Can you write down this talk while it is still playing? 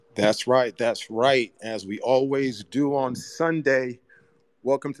That's right. That's right. As we always do on Sunday,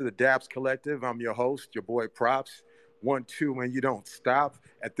 welcome to the Daps Collective. I'm your host, your boy Props. 1, 2, and you don't stop.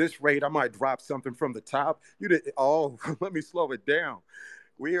 At this rate, I might drop something from the top. You did. Oh, let me slow it down.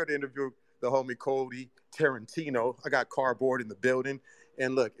 We're here to interview the homie Cody Tarantino. I got Cardboard in the building,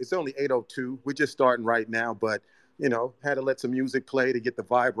 and look, it's only 8:02. We're just starting right now, but had to let some music play to get the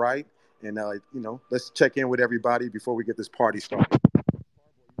vibe right, and let's check in with everybody before we get this party started.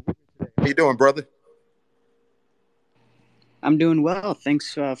 How you doing, brother? I'm doing well.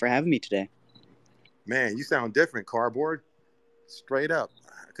 Thanks for having me today. Man, you sound different, Cardboard. Straight up.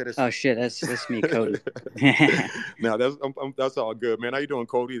 I could have. Oh shit, that's me, Cody. No, that's all good, man. How you doing,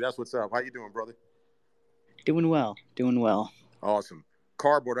 Cody? That's what's up. How you doing, brother? Doing well, doing well. Awesome.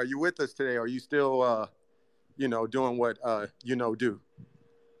 Cardboard, are you with us today? Are you still, doing what do?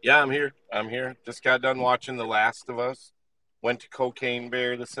 Yeah, I'm here. I'm here. Just got done watching The Last of Us. Went to Cocaine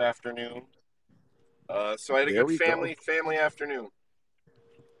Bear this afternoon. So I had a There good we go. family afternoon.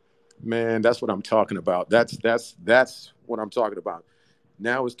 Man, that's what I'm talking about. That's what I'm talking about.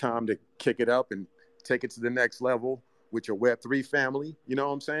 Now it's time to kick it up and take it to the next level with your Web3 family. You know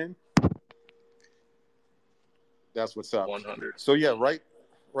what I'm saying? That's what's up. 100. So yeah,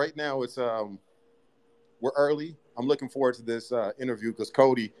 right now it's we're early. I'm looking forward to this interview because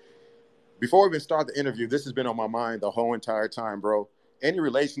Cody, before we even start the interview, this has been on my mind the whole entire time, bro. Any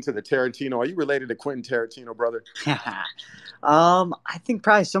relation to the Tarantino? Are you related to Quentin Tarantino, brother? I think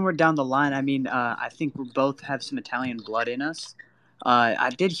probably somewhere down the line. I mean, I think we both have some Italian blood in us.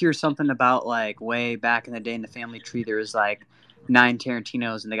 I did hear something about like way back in the day in the family tree. There was like 9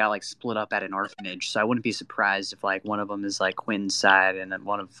 Tarantinos, and they got like split up at an orphanage. So I wouldn't be surprised if like one of them is like Quinn's side, and then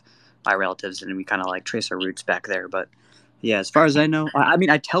one of my relatives, and we kind of like trace our roots back there. But yeah, as far as I know, I mean,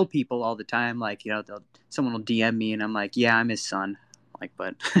 I tell people all the time, like someone will DM me, and I'm like, yeah, I'm his son. Like,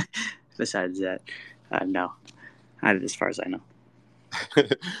 but besides that, no, not as far as I know.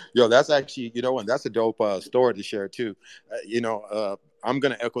 Yo, that's actually, and that's a dope story to share too. I'm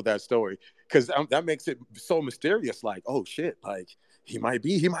gonna echo that story because that makes it so mysterious. Like, oh shit, like he might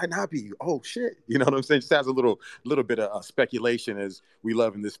be, he might not be. Oh shit, you know what I'm saying? Just has a little bit of speculation as we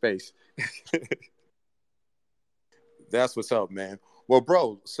love in this space. That's what's up, man. Well,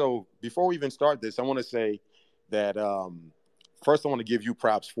 bro, so before we even start this, I want to say that first, I want to give you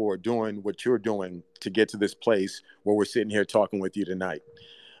props for doing what you're doing to get to this place where we're sitting here talking with you tonight.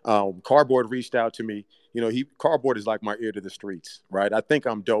 Cardboard reached out to me. Cardboard is like my ear to the streets, right? I think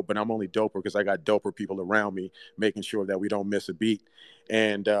I'm dope, but I'm only doper because I got doper people around me making sure that we don't miss a beat.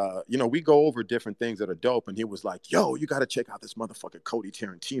 And we go over different things that are dope. And he was like, "Yo, you got to check out this motherfucker Cody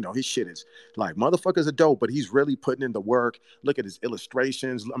Tarantino. His shit is like motherfuckers are dope, but he's really putting in the work. Look at his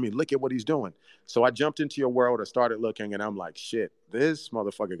illustrations. I mean, look at what he's doing." So I jumped into your world. I started looking, and I'm like, "Shit, this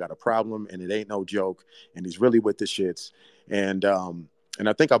motherfucker got a problem, and it ain't no joke. And he's really with the shits." And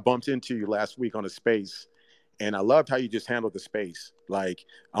I think I bumped into you last week on a space, and I loved how you just handled the space. Like,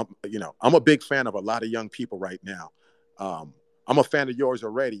 I'm a big fan of a lot of young people right now. I'm a fan of yours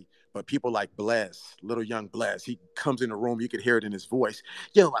already, but people like Bless, little young Bless, he comes in the room, you could hear it in his voice.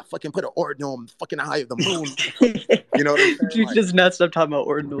 Yo, I fucking put an ordinal on fucking eye of the moon. You know what I'm saying? Dude, Like, just not stop talking about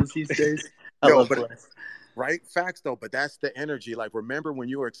ordinals these days. I yo, love but Bless. right? Facts though, but that's the energy. Like, remember when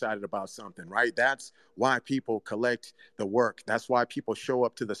you were excited about something, right? That's why people collect the work. That's why people show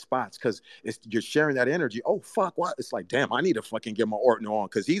up to the spots because you're sharing that energy. Oh fuck, what? It's like, damn, I need to fucking get my Orton on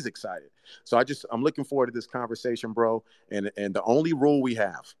because he's excited. So I'm looking forward to this conversation, bro. And the only rule we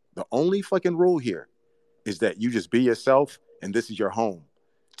have, the only fucking rule here, is that you just be yourself, and this is your home.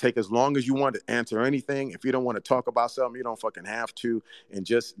 Take as long as you want to answer anything. If you don't want to talk about something, you don't fucking have to. And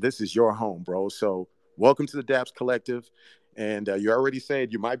just this is your home, bro. So welcome to the Daps Collective. And you already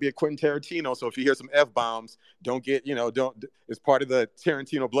said you might be a Quentin Tarantino. So if you hear some F bombs, don't get, don't, it's part of the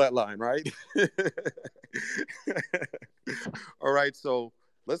Tarantino bloodline, right? All right. So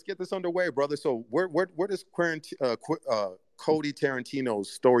let's get this underway, brother. So where does Cody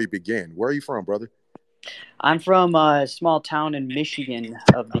Tarantino's story begin? Where are you from, brother? I'm from a small town in Michigan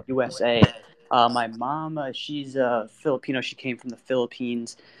of the USA. My mom, she's Filipino. She came from the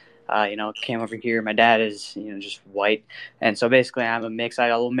Philippines. Came over here. My dad is, just white, and so basically I'm a mix. I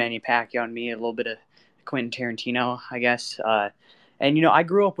got a little Manny Pacquiao on me, a little bit of Quentin Tarantino, I guess. And I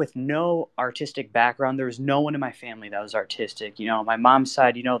grew up with no artistic background. There was no one in my family that was artistic. My mom's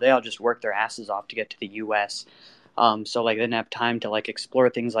side, they all just worked their asses off to get to the U.S. So like they didn't have time to like explore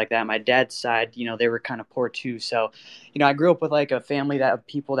things like that. My dad's side, they were kind of poor too. So, I grew up with like a family that of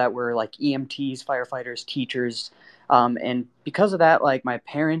people that were like EMTs, firefighters, teachers. And because of that, like my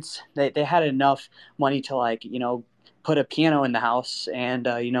parents, they had enough money to like, put a piano in the house and,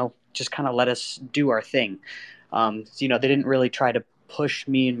 just kind of let us do our thing. They didn't really try to push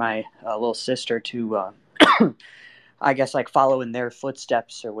me and my little sister to, I guess, like follow in their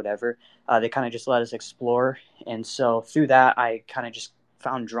footsteps or whatever. They kind of just let us explore. And so through that, I kind of just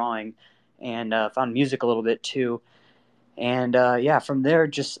found drawing and found music a little bit too. And from there,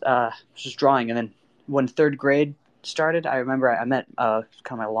 just drawing. And then when third grade started, I remember I met kind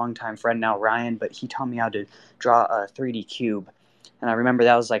of my longtime friend now, Ryan, but he taught me how to draw a 3D cube. And I remember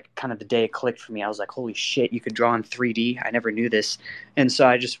that was like kind of the day it clicked for me. I was like, holy shit, you could draw in 3D. I never knew this. And so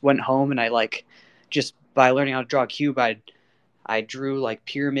I just went home and I just by learning how to draw a cube, I drew like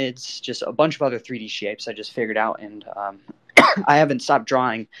pyramids, just a bunch of other 3D shapes I just figured out. And I haven't stopped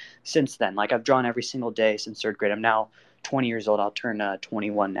drawing since then. Like I've drawn every single day since third grade. I'm now 20 years old. I'll turn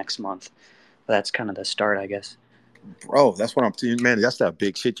 21 next month. But that's kind of the start, I guess. Bro, that's what I'm saying, man. That's that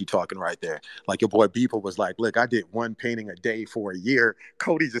big shit you talking right there. Like your boy Beeple was like, look, I did one painting a day for a year.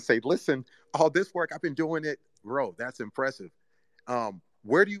 Cody just say, listen, all this work, I've been doing it. Bro, that's impressive.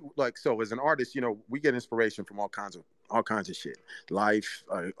 Where do you so as an artist, we get inspiration from all kinds of shit, life,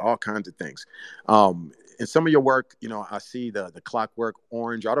 all kinds of things. In some of your work, I see the Clockwork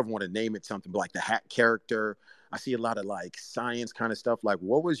Orange. I don't want to name it something, but like the hat character. I see a lot of like science kind of stuff. Like,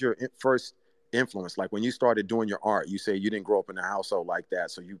 what was your first influence? Like when you started doing your art, you say you didn't grow up in a household like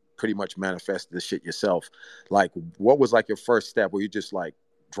that, so you pretty much manifested this shit yourself. Like, what was like your first step? Were you just like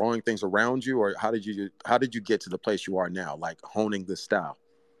drawing things around you, or how did you get to the place you are now, like honing this style?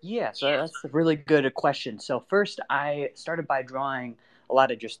 Yeah, so that's a really good question. So first, I started by drawing a lot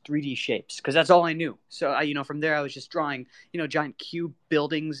of just 3D shapes because that's all I knew. So from there, I was just drawing, giant cube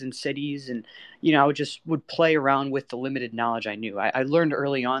buildings and cities, and I would play around with the limited knowledge I knew. I learned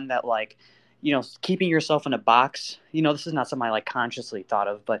early on that keeping yourself in a box. This is not something I like consciously thought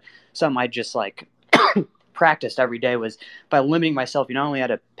of, but something I just like practiced every day was by limiting myself. I only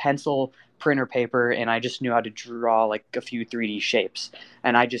had a pencil, printer paper, and I just knew how to draw like a few 3D shapes.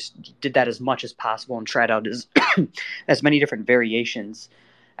 And I just did that as much as possible and tried out as many different variations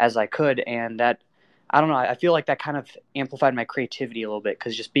as I could. And that, I don't know, I feel like that kind of amplified my creativity a little bit,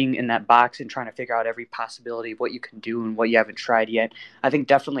 because just being in that box and trying to figure out every possibility of what you can do and what you haven't tried yet, I think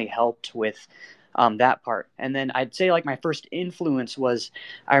definitely helped with that part. And then I'd say like my first influence was,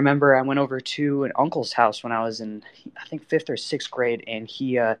 I remember I went over to an uncle's house when I was in, I think, fifth or sixth grade, and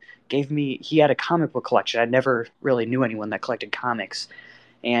he had a comic book collection. I never really knew anyone that collected comics.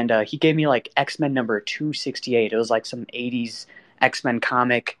 And he gave me like X-Men number 268. It was like some 80s X-Men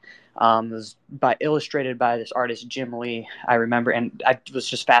comic. It was illustrated by this artist, Jim Lee, I remember. And I was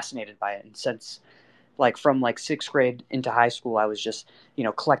just fascinated by it. And since from sixth grade into high school, I was just,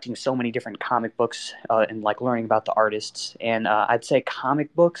 collecting so many different comic books and like learning about the artists. And I'd say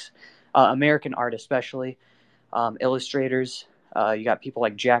comic books, American art especially, illustrators. You got people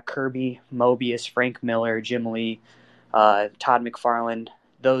like Jack Kirby, Mobius, Frank Miller, Jim Lee, Todd McFarlane.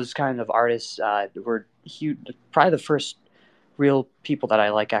 Those kind of artists were huge, probably the first real people that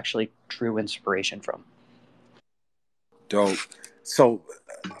I actually drew inspiration from. Dope. So,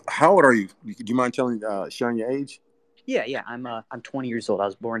 how old are you? Do you mind sharing your age? Yeah. I'm 20 years old. I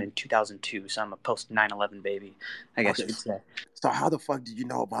was born in 2002, so I'm a post 9/11 baby, I guess you could say. So how the fuck did you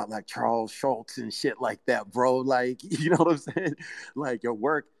know about like Charles Schultz and shit like that, bro? Like, you know what I'm saying? Like your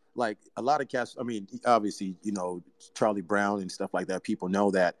work, like a lot of cats. I mean, obviously, Charlie Brown and stuff like that. People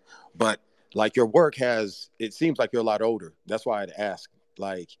know that, but like your work it seems like you're a lot older. That's why I'd ask.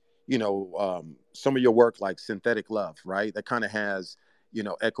 Like, some of your work, like Synthetic Love, right? That kind of has,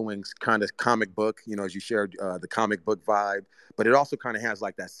 echoing kind of comic book, as you shared the comic book vibe, but it also kind of has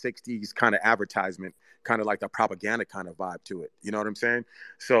like that 60s kind of advertisement, kind of like the propaganda kind of vibe to it. You know what I'm saying?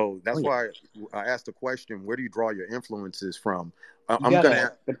 So that's why I asked the question, where do you draw your influences from? I'm going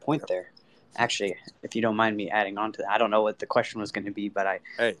to good point there. Actually, if you don't mind me adding on to that, I don't know what the question was going to be, but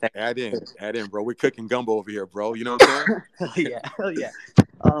add in, bro. We're cooking gumbo over here, bro. You know what I'm saying? Hell yeah.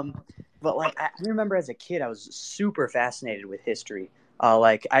 But like, I remember as a kid, I was super fascinated with history.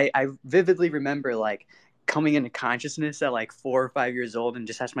 I vividly remember like coming into consciousness at like 4 or 5 years old and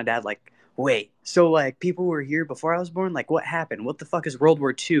just asked my dad, like, wait, so like people were here before I was born? Like, what happened? What the fuck is World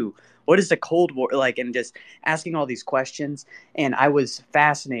War II? What is the Cold War? Like, and just asking all these questions. And I was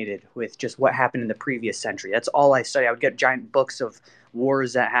fascinated with just what happened in the previous century. That's all I studied. I would get giant books of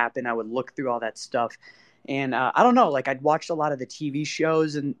wars that happened. I would look through all that stuff. And I don't know, like I'd watched a lot of the TV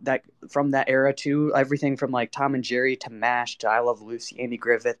shows and that from that era too. Everything from like Tom and Jerry to MASH to I Love Lucy, Andy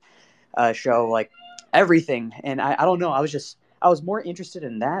Griffith show, like everything. And I don't know, I was more interested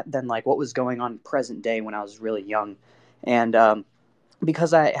in that than like what was going on present day when I was really young. And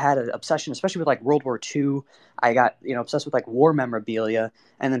because I had an obsession, especially with like World War II, I got, obsessed with like war memorabilia.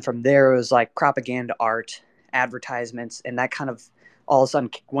 And then from there, it was like propaganda art, advertisements, and that kind of all of a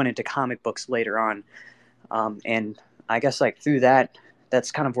sudden went into comic books later on. And I guess like through that,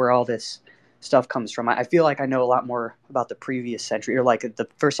 that's kind of where all this stuff comes from. I feel like I know a lot more about the previous century, or like the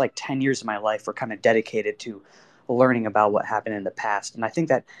first like 10 years of my life were kind of dedicated to learning about what happened in the past. And I think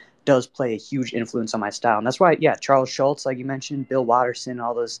that does play a huge influence on my style. And that's why, yeah, Charles Schultz, like you mentioned, Bill Watterson,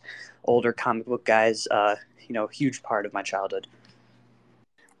 all those older comic book guys, huge part of my childhood.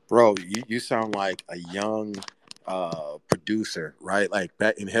 Bro, you sound like a young producer, right? Like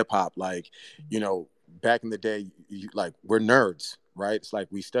back in hip hop, like, back in the day, like we're nerds, right? It's like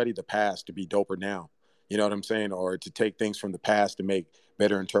we study the past to be doper now. You know what I'm saying? Or to take things from the past to make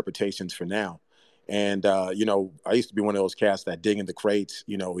better interpretations for now. And I used to be one of those cats that dig in the crates,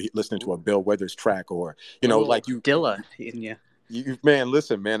 listening to a Bill Withers track, or like you, Dilla in you. Man,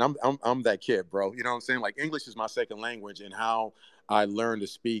 listen, man, I'm that kid, bro. You know what I'm saying? Like English is my second language, and how I learned to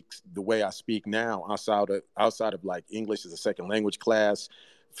speak the way I speak now, outside of like English as a second language class,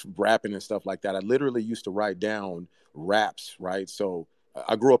 rapping and stuff like that. I literally used to write down raps, right? So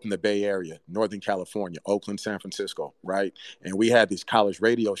I grew up in the Bay Area, Northern California, Oakland, San Francisco, right? And we had these college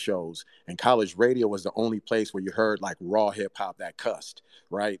radio shows, and college radio was the only place where you heard like raw hip hop that cussed,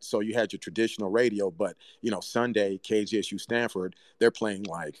 right? So you had your traditional radio, but Sunday, KGSU Stanford, they're playing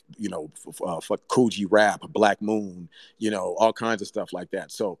like, Coogee rap, Black Moon, all kinds of stuff like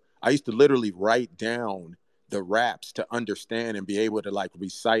that. So I used to literally write down the raps to understand and be able to like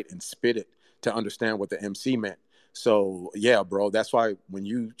recite and spit it to understand what the MC meant. So yeah, bro, that's why when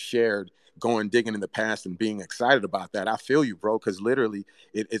you shared going digging in the past and being excited about that, I feel you, bro, because literally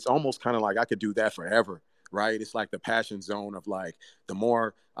it's almost kind of like I could do that forever, right? It's like the passion zone of like, the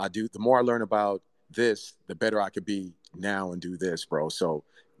more I do, the more I learn about this, the better I could be now and do this, bro. So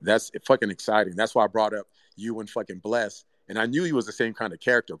that's fucking exciting. That's why I brought up you and fucking Bless. And I knew he was the same kind of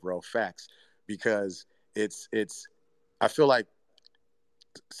character, bro. Facts. Because it's I feel like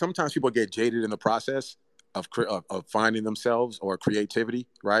sometimes people get jaded in the process of finding themselves or creativity,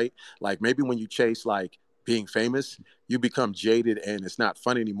 right? Like maybe when you chase like being famous, you become jaded and it's not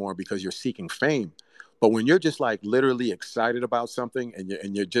fun anymore because you're seeking fame. But when you're just like literally excited about something,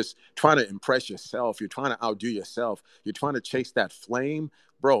 and you're just trying to impress yourself, you're trying to outdo yourself, you're trying to chase that flame,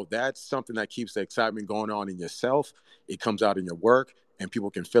 bro, that's something that keeps the excitement going on in yourself. It comes out in your work, and people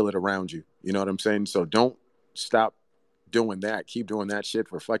can feel it around you. You know what I'm saying? So don't stop doing that. Keep doing that shit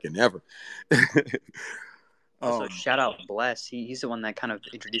for fucking ever. Also, shout out Bless. He's the one that kind of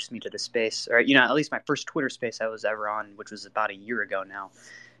introduced me to the space, or at least my first Twitter space I was ever on, which was about a year ago now.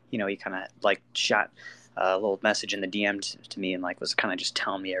 He kind of like shot a little message in the DM to me and like was kind of just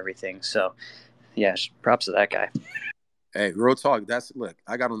telling me everything. So yeah, props to that guy. Hey, real talk. Look,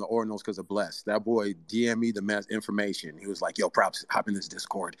 I got on the Ordinals because of Bless. That boy DM me the information. He was like, yo, props, hop in this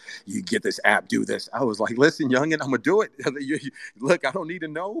Discord. You get this app, do this. I was like, listen, youngin, I'm going to do it. Look, I don't need to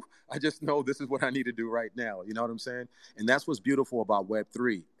know. I just know this is what I need to do right now. You know what I'm saying? And that's what's beautiful about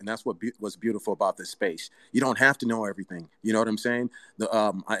Web3. And that's what's beautiful about this space. You don't have to know everything. You know what I'm saying?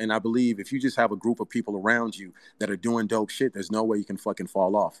 And I believe if you just have a group of people around you that are doing dope shit, there's no way you can fucking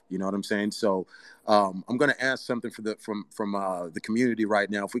fall off. You know what I'm saying? So I'm going to ask something from the community right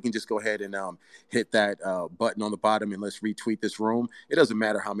now. If we can just go ahead and hit that button on the bottom and let's retweet this room. It doesn't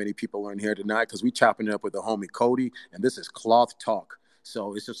matter how many people are in here tonight because we chopping it up with the homie Cody, and this is Cloth Talk.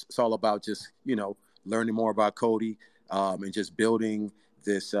 So it's all about just learning more about Cody and just building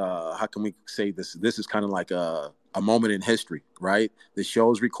this. How can we say this? This is kind of like a moment in history, right? The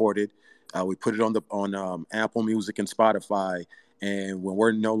show is recorded. We put it on Apple Music and Spotify. And when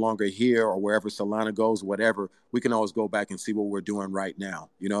we're no longer here or wherever Solana goes, whatever, we can always go back and see what we're doing right now.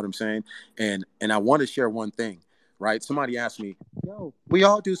 You know what I'm saying? And I want to share one thing, right? Somebody asked me, yo, we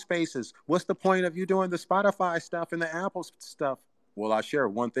all do spaces. What's the point of you doing the Spotify stuff and the Apple stuff? Well, I'll share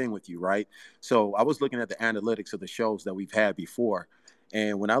one thing with you, right? So I was looking at the analytics of the shows that we've had before.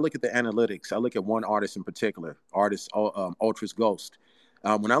 And when I look at the analytics, I look at one artist in particular, Ultras Ghost.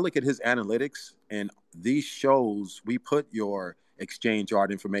 When I look at his analytics and these shows, we put your exchange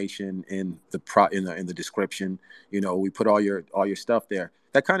art information in the description. We put all your stuff there.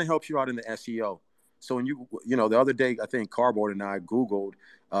 That kind of helps you out in the SEO. So when the other day, I think Cardboard and I Googled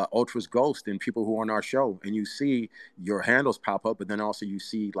Ultras Ghost and people who are on our show, and you see your handles pop up, but then also you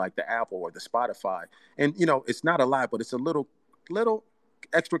see like the Apple or the Spotify. And it's not a lot, but it's a little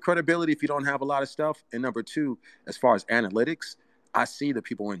extra credibility if you don't have a lot of stuff. And number two, as far as analytics, I see the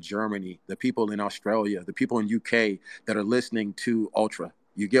people in Germany, the people in Australia, the people in UK that are listening to Ultra,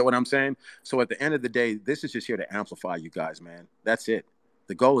 You get what I'm saying? So at the end of the day, this is just here to amplify you guys, man. That's it.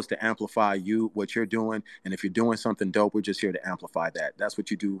 The goal is to amplify you, what you're doing. And if you're doing something dope, we're just here to amplify that. That's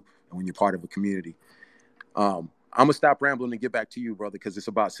what you do when you're part of a community. I'm going to stop rambling and get back to you, brother, because it's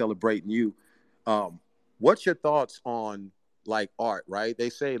about celebrating you. What's your thoughts on like art, right? They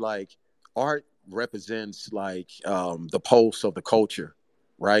say like art represents like the pulse of the culture,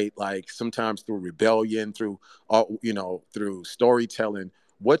 right? Like sometimes through rebellion, through, through storytelling.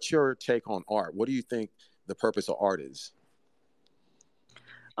 What's your take on art? What do you think the purpose of art is?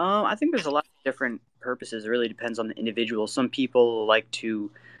 I think there's a lot of different purposes. It really depends on the individual. Some people like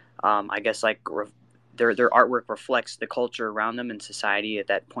to, I guess, like their artwork reflects the culture around them and society at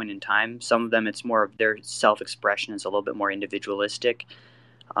that point in time. Some of them, it's more of their self-expression is a little bit more individualistic.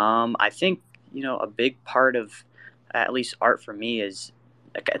 I think a big part of at least art for me is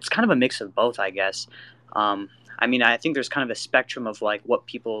it's kind of a mix of both, I guess. I mean, I think there's kind of a spectrum of like what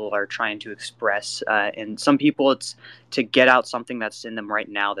people are trying to express, and some people it's to get out something that's in them right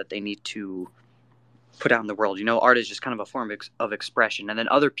now that they need to put out in the world. Art is just kind of a form of expression, and then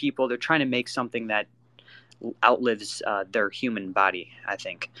other people they're trying to make something that outlives their human body. I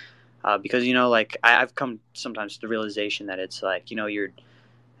think because like I've come sometimes to the realization that it's like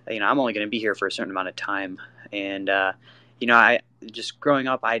I'm only going to be here for a certain amount of time, and I just growing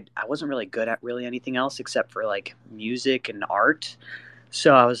up, I wasn't really good at really anything else except for like music and art.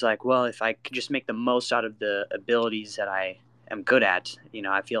 So I was like, well, if I could just make the most out of the abilities that I am good at,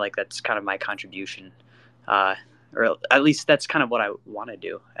 I feel like that's kind of my contribution, or at least that's kind of what I want to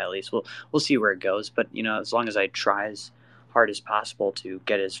do. At least we'll see where it goes, but as long as I try as hard as possible to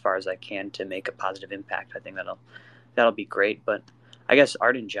get as far as I can to make a positive impact, I think that'll be great. But I guess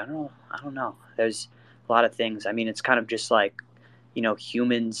art in general, I don't know. There's a lot of things. I mean, it's kind of just like,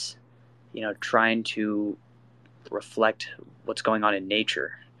 humans, trying to reflect what's going on in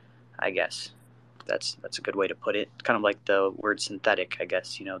nature, I guess. That's a good way to put it. Kind of like the word synthetic, I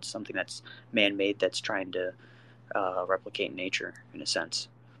guess. It's something that's man-made that's trying to replicate nature in a sense.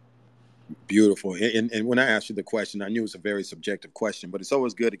 Beautiful. And when I asked you the question, I knew it was a very subjective question, but it's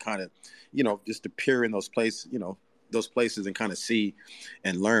always good to kind of, just to peer in those places and kind of see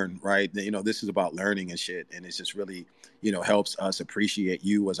and learn, right? This is about learning and shit. And it's just really, helps us appreciate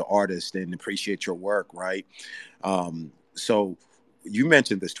you as an artist and appreciate your work, right? So you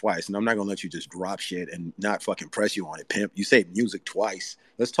mentioned this twice, and I'm not going to let you just drop shit and not fucking press you on it, pimp. You say music twice.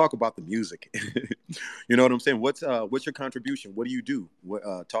 Let's talk about the music. You know what I'm saying? What's your contribution? What do you do?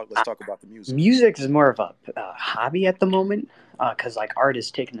 Let's talk about the music. Music is more of a hobby at the moment because like art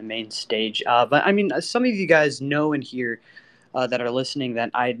is taking the main stage. But I mean, some of you guys know and hear that are listening that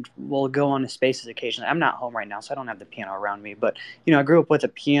I will go on to spaces occasionally. I'm not home right now, so I don't have the piano around me. But I grew up with a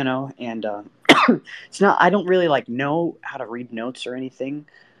piano, and it's not. I don't really like know how to read notes or anything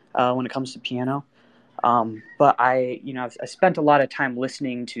when it comes to piano. But I spent a lot of time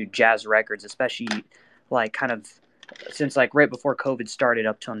listening to jazz records, especially like kind of since like right before COVID started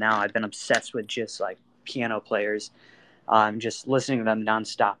up till now. I've been obsessed with just like piano players, just listening to them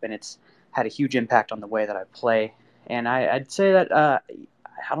nonstop, and it's had a huge impact on the way that I play. And I'd say that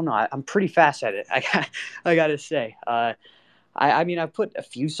I don't know. I'm pretty fast at it. I gotta say. I mean, I've put a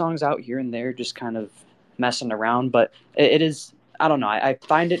few songs out here and there, just kind of messing around. But it is. I don't know. I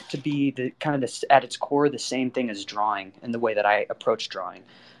find it to be the kind of at its core the same thing as drawing in the way that I approach drawing.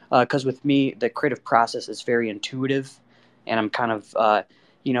 Because with me, the creative process is very intuitive, and I'm kind of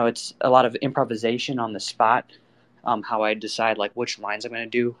it's a lot of improvisation on the spot. How I decide like which lines I'm going to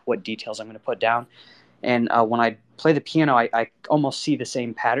do, what details I'm going to put down. And when I play the piano, I almost see the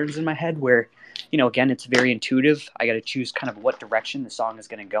same patterns in my head where, again, it's very intuitive. I got to choose kind of what direction the song is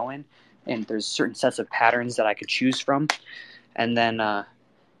going to go in. And there's certain sets of patterns that I could choose from. And then, I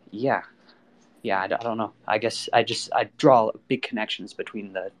don't know. I guess I draw big connections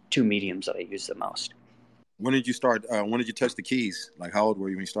between the two mediums that I use the most. When did you start? When did you touch the keys? Like, how old were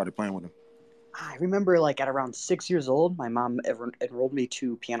you when you started playing with them? I remember like at around 6 years old, my mom enrolled me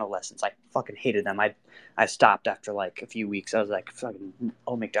to piano lessons. I fucking hated them. I stopped after like a few weeks. I was like, fucking,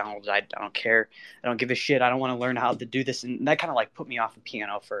 oh, McDonald's, I don't care. I don't give a shit. I don't want to learn how to do this. And that kind of like put me off the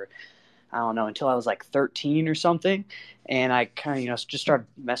piano for, I don't know, until I was like 13 or something. And I kind of, just started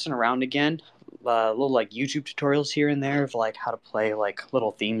messing around again. Little like YouTube tutorials here and there of like how to play like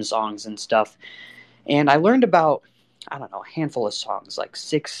little theme songs and stuff. And I learned about, I don't know, a handful of songs, like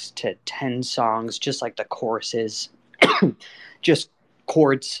 6 to 10 songs, just like the choruses, just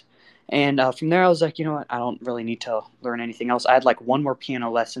chords. And from there, I was like, you know what? I don't really need to learn anything else. I had like one more piano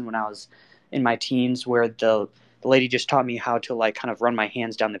lesson when I was in my teens where the the lady just taught me how to like kind of run my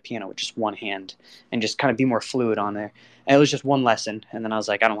hands down the piano with just one hand and just kind of be more fluid on there. And it was just one lesson, and then I was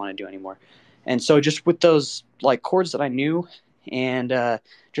like, I don't want to do anymore. And so just with those like chords that I knew, and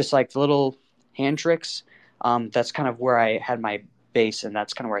just like the little hand tricks, that's kind of where I had my base, and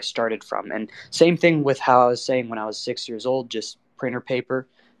that's kind of where I started from. And same thing with how I was saying when I was 6 years old, just printer paper,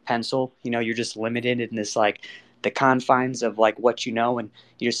 pencil. You're just limited in this like the confines of like what you know, and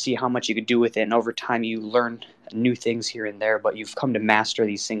you just see how much you could do with it. And over time, you learn new things here and there, but you've come to master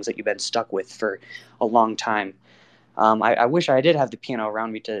these things that you've been stuck with for a long time. I wish I did have the piano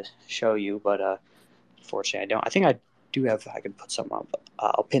around me to show you, but unfortunately I don't. I think I do have. I could put something up.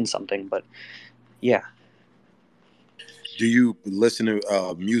 I'll pin something, but yeah. Do you listen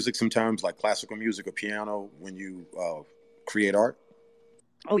to music sometimes, like classical music or piano, when you create art?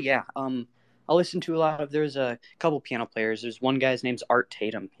 Oh yeah. I listen to a lot of. There's a couple piano players. There's one guy's name's Art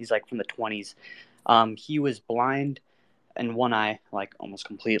Tatum. He's like from the 20s. He was blind in one eye, like almost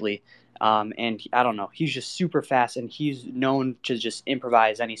completely. And I don't know, he's just super fast, and he's known to just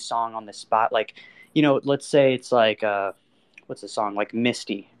improvise any song on the spot. Like, let's say it's like, what's the song? Like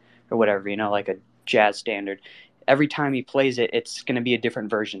Misty or whatever, like a jazz standard. Every time he plays it, it's going to be a different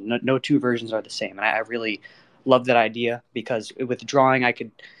version. No two versions are the same. And I really love that idea, because with drawing, I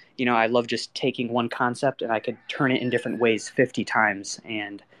could, I love just taking one concept and I could turn it in different ways 50 times.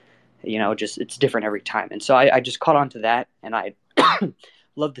 And just it's different every time. And so I just caught on to that, and I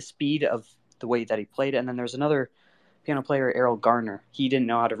love the speed of the way that he played it. And then there's another piano player, Errol Garner. He didn't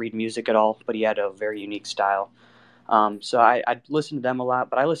know how to read music at all, but he had a very unique style. So I listened to them a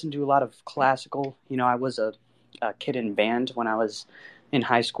lot, but I listened to a lot of classical. I was a kid in band when I was in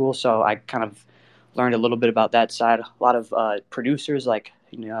high school, so I kind of learned a little bit about that side. A lot of producers like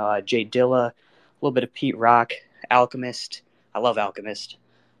Jay Dilla, a little bit of Pete Rock, Alchemist. I love Alchemist.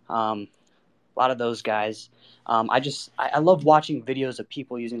 A lot of those guys. I love watching videos of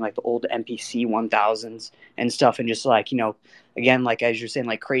people using like the old MPC 1000s and stuff, and just like, again, like as you're saying,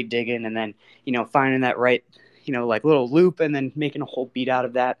 like crate digging, and then, finding that right, like little loop, and then making a whole beat out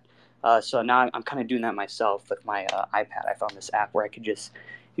of that. So now I'm kind of doing that myself with my iPad. I found this app where I could just,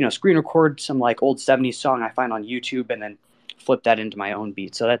 screen record some like old 70s song I find on YouTube, and then flip that into my own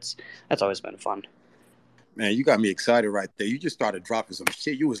beat. So that's always been fun. Man, you got me excited right there. You just started dropping some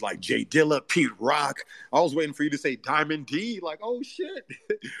shit. You was like Jay Dilla, Pete Rock. I was waiting for you to say Diamond D. Like, oh shit.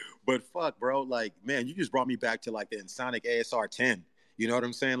 But fuck, bro. Like, man, you just brought me back to like the Ensoniq ASR 10. You know what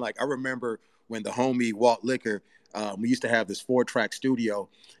I'm saying? Like, I remember when the homie Walt Liquor, we used to have this 4-track studio,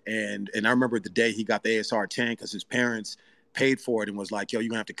 and I remember the day he got the ASR 10 because his parents paid for it and was like, yo, you're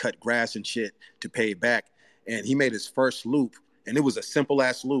gonna have to cut grass and shit to pay it back. And he made his first loop. And it was a simple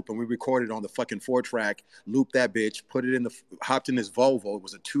ass loop, and we recorded on the fucking 4-track, looped that bitch, put it in hopped in this Volvo. It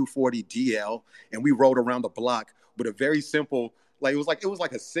was a 240 DL, and we rode around the block with a very simple, like it was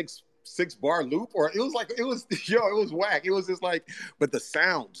like a six bar loop, or it was whack. It was just like, but the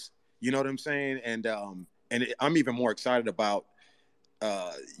sounds, you know what I'm saying? And I'm even more excited about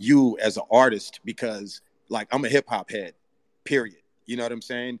you as an artist, because like I'm a hip hop head, period. You know what I'm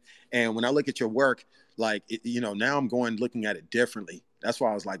saying? And when I look at your work, like, now I'm looking at it differently. That's why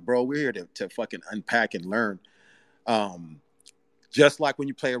I was like, bro, we're here to fucking unpack and learn. Just like when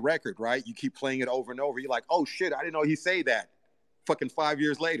you play a record, right? You keep playing it over and over. You're like, oh shit, I didn't know he say that. Fucking 5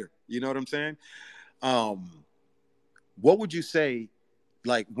 years later. You know what I'm saying? What would you say,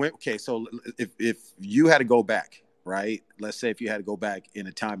 like, so if you had to go back, right? Let's say if you had to go back in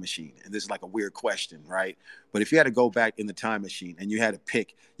a time machine, and this is like a weird question, right? But if you had to go back in the time machine and you had to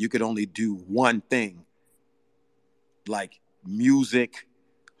pick, you could only do one thing, like music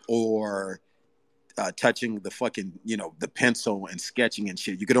or touching the fucking, the pencil and sketching and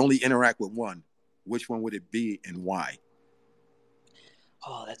shit. You could only interact with one. Which one would it be, and why?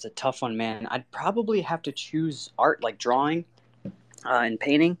 Oh, that's a tough one, man. I'd probably have to choose art, like drawing and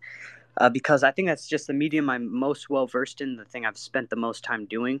painting. Because I think that's just the medium I'm most well versed in, the thing I've spent the most time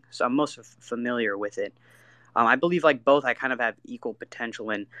doing. So I'm most familiar with it. I believe like both I kind of have equal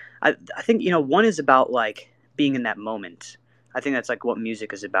potential in. I think, one is about like being in that moment. I think that's like what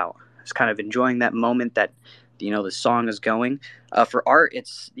music is about. It's kind of enjoying that moment that, the song is going. For art,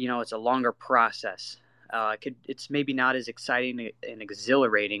 it's a longer process. It's maybe not as exciting and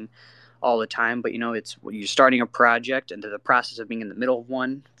exhilarating all the time, but it's you're starting a project and the process of being in the middle of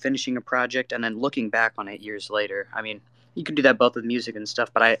one, finishing a project, and then looking back on it years later. I mean, you can do that both with music and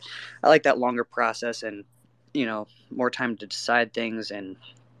stuff, but I like that longer process, and more time to decide things. And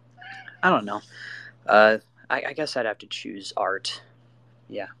I don't know, I guess I'd have to choose art.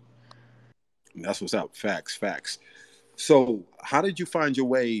 Yeah. That's what's up. Facts. So how did you find your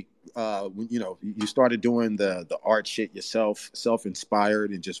way when you started doing the art shit yourself,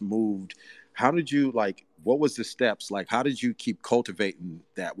 self-inspired, and just moved, how did you like, what was the steps, like how did you keep cultivating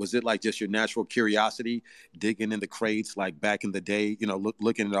that? Was it like just your natural curiosity, digging in the crates like back in the day,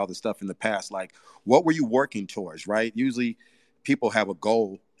 looking at all the stuff in the past, like what were you working towards? Right, usually people have a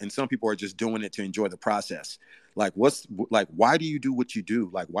goal and some people are just doing it to enjoy the process. Like what's like, why do you do what you do?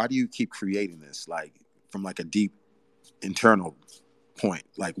 Like why do you keep creating this, like from like a deep internal point?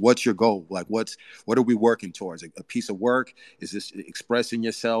 Like what's your goal? Like what are we working towards? A piece of work? Is this expressing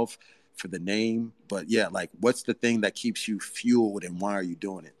yourself for the name? But yeah, like what's the thing that keeps you fueled and why are you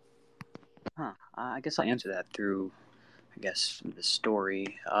doing it? I guess I'll answer that through, I guess, the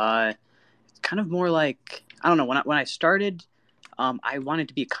story. It's kind of more like, I don't know, when I started, I wanted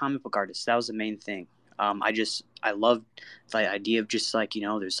to be a comic book artist. That was the main thing. I loved the idea of just like,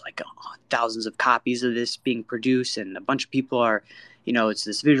 there's like thousands of copies of this being produced and a bunch of people are, it's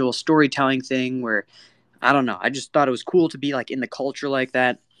this visual storytelling thing where, I don't know, I just thought it was cool to be like in the culture like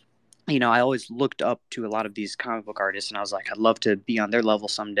that. I always looked up to a lot of these comic book artists and I was like, I'd love to be on their level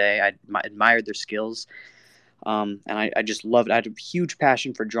someday. I admired their skills. And I just loved, I had a huge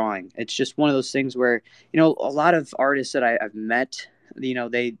passion for drawing. It's just one of those things where, a lot of artists that I've met,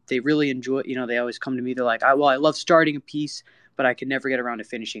 they really enjoy, they always come to me. They're like, I love starting a piece, but I could never get around to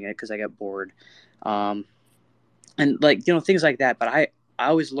finishing it because I get bored. And like, things like that. But I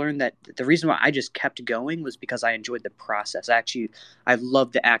always learned that the reason why I just kept going was because I enjoyed the process. I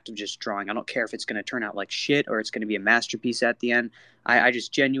love the act of just drawing. I don't care if it's going to turn out like shit or it's going to be a masterpiece at the end. I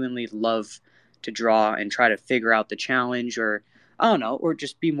just genuinely love to draw and try to figure out the challenge, or I don't know, or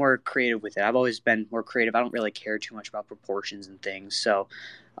just be more creative with it. I've always been more creative. I don't really care too much about proportions and things. So,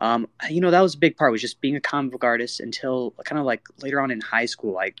 that was a big part, was just being a comic book artist until kind of like later on in high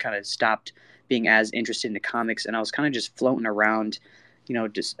school. I kind of stopped being as interested in the comics and I was kind of just floating around,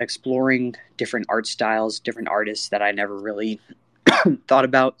 just exploring different art styles, different artists that I never really thought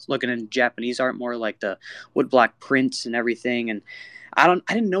about, looking in Japanese art more, like the woodblock prints and everything. And I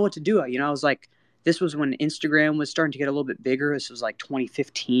didn't know what to do. I was like, this was when Instagram was starting to get a little bit bigger. This was like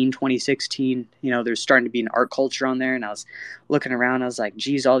 2015, 2016. There's starting to be an art culture on there. And I was looking around. I was like,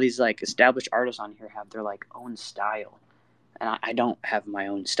 geez, all these like established artists on here have their like own style. And I don't have my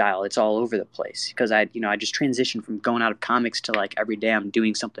own style. It's all over the place because I just transitioned from going out of comics to like every day I'm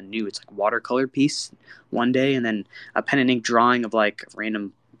doing something new. It's like watercolor piece one day and then a pen and ink drawing of like a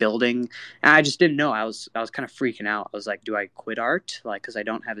random building. And I just didn't know. I was kind of freaking out. I was like, do I quit art? Like, cause I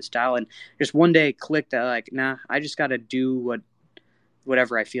don't have a style. And just one day it clicked that like, nah, I just got to do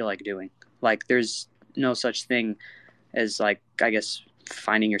whatever I feel like doing. Like there's no such thing as like, I guess,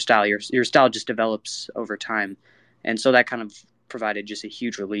 finding your style. Your style just develops over time. And so that kind of provided just a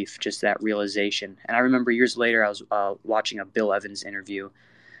huge relief, just that realization. And I remember years later, I was watching a Bill Evans interview.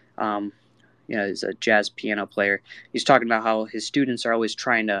 He's a jazz piano player. He's talking about how his students are always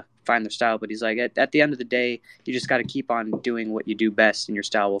trying to find their style, but he's like, at the end of the day, you just got to keep on doing what you do best, and your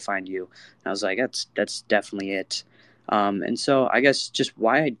style will find you. And I was like, that's definitely it. And so I guess just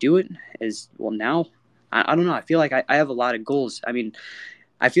why I do it is, well, now I don't know. I feel like I have a lot of goals. I mean,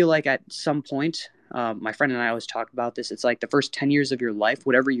 I feel like at some point, my friend and I always talk about this. It's like the first 10 years of your life,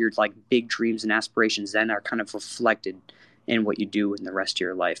 whatever your like big dreams and aspirations then are kind of reflected in what you do in the rest of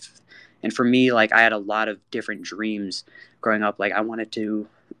your life. And for me, like I had a lot of different dreams growing up. Like I wanted to,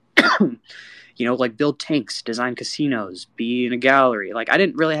 like build tanks, design casinos, be in a gallery. Like I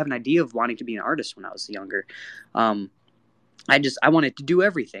didn't really have an idea of wanting to be an artist when I was younger. I wanted to do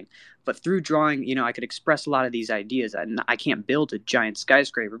everything, but through drawing, I could express a lot of these ideas. I can't build a giant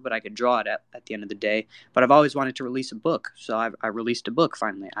skyscraper, but I could draw it at the end of the day. But I've always wanted to release a book. So I released a book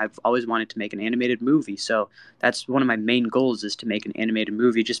finally. I've always wanted to make an animated movie. So that's one of my main goals, is to make an animated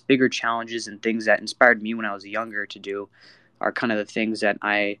movie. Just bigger challenges and things that inspired me when I was younger to do are kind of the things that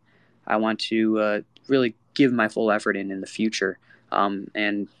I want to really give my full effort in the future.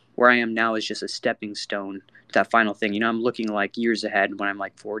 And where I am now is just a stepping stone to that final thing. I'm looking like years ahead when I'm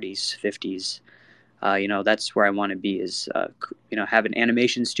like 40s, 50s. That's where I want to be, is, have an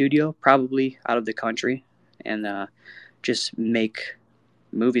animation studio, probably out of the country, and just make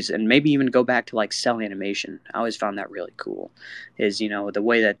movies and maybe even go back to like cell animation. I always found that really cool, is, the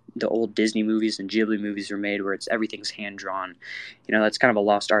way that the old Disney movies and Ghibli movies were made, where everything's hand drawn. That's kind of a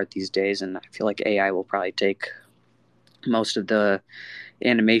lost art these days. And I feel like AI will probably take most of the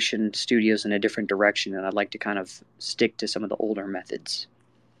animation studios in a different direction, and I'd like to kind of stick to some of the older methods.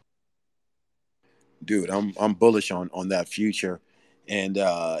 Dude, I'm bullish on that future, and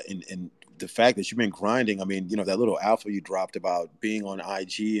the fact that you've been grinding, I mean, that little alpha you dropped about being on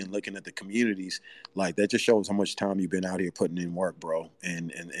IG and looking at the communities, like that just shows how much time you've been out here putting in work, bro.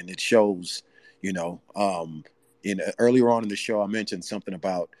 And it shows, earlier on in the show, I mentioned something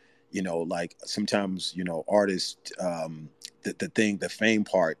about, like sometimes, artists, the fame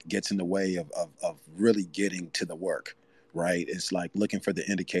part gets in the way of really getting to the work. Right. It's like looking for the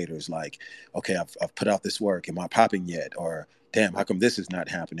indicators like, okay, I've put out this work. Am I popping yet? Or damn, how come this is not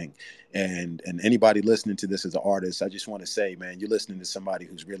happening? And anybody listening to this as an artist, I just want to say, man, you're listening to somebody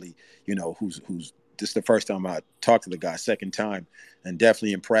who's really, who's this is the first time I talked to the guy, second time, and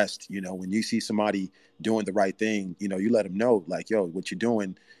definitely impressed. When you see somebody doing the right thing, you let them know like, yo, what you're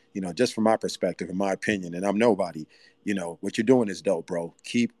doing, just from my perspective, in my opinion, and I'm nobody, what you're doing is dope, bro.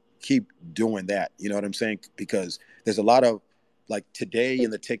 Keep doing that. You know what I'm saying? Because there's a lot of like today in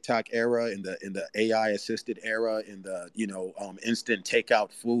the TikTok era, in the AI assisted era, in the instant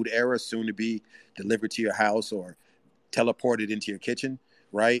takeout food era, soon to be delivered to your house or teleported into your kitchen,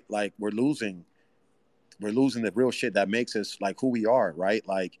 right? Like we're losing the real shit that makes us like who we are, right?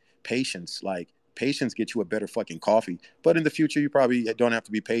 Like patience gets you a better fucking coffee. But in the future, you probably don't have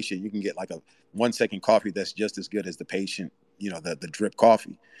to be patient. You can get like a 1-second coffee that's just as good as the patient, the drip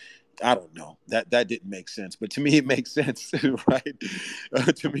coffee. I don't know. That didn't make sense, but to me it makes sense, right?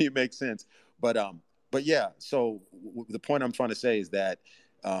 To me it makes sense. But yeah. So the point I'm trying to say is that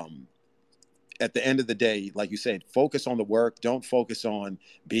at the end of the day, like you said, focus on the work. Don't focus on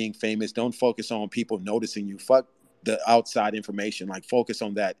being famous. Don't focus on people noticing you. Fuck the outside information. Like focus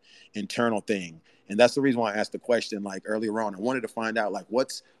on that internal thing. And that's the reason why I asked the question like earlier on. I wanted to find out like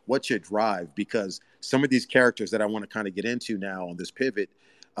what's your drive, because some of these characters that I want to kind of get into now on this pivot,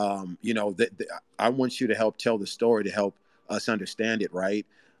 I want you to help tell the story to help us understand it, right?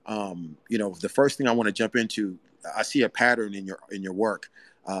 The first thing I want to jump into, I see a pattern in your work.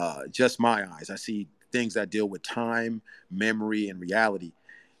 Just my eyes. I see things that deal with time, memory, and reality.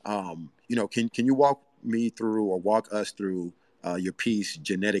 Can you walk me through or walk us through your piece,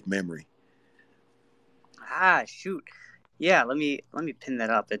 Genetic Memory? Shoot. Yeah, let me pin that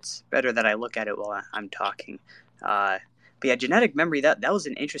up. It's better that I look at it while I'm talking. But yeah, Genetic Memory, that was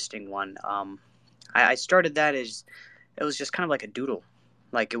an interesting one. I started that as it was just kind of like a doodle.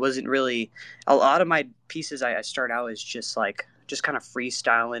 Like it wasn't really a lot of my pieces. I start out as just kind of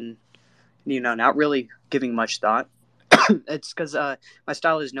freestyling, not really giving much thought. It's because my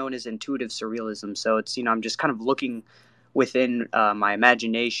style is known as intuitive surrealism. So it's, I'm just kind of looking within my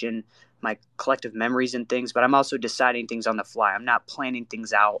imagination, my collective memories and things, but I'm also deciding things on the fly. I'm not planning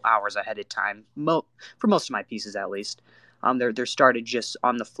things out hours ahead of time, for most of my pieces at least. They're started just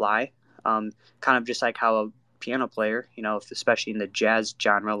on the fly, kind of just like how a piano player, especially in the jazz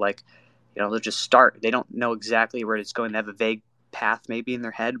genre, like, they'll just start. They don't know exactly where it's going. They have a vague path maybe in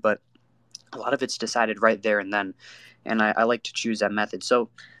their head, but a lot of it's decided right there and then. And I like to choose that method. So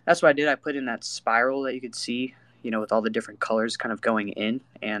that's what I did. I put in that spiral that you could see, with all the different colors kind of going in.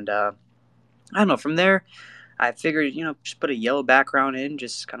 And I don't know, from there, I figured, just put a yellow background in,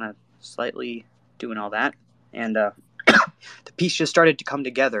 just kind of slightly doing all that. And the piece just started to come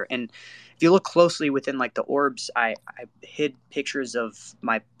together. And if you look closely within like the orbs, I hid pictures of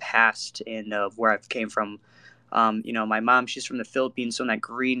my past and of where I've came from. My mom, she's from the Philippines. So in that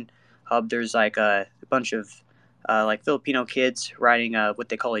green hub, there's like a bunch of like Filipino kids riding what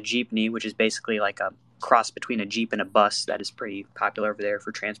they call a jeepney, which is basically like a cross between a Jeep and a bus that is pretty popular over there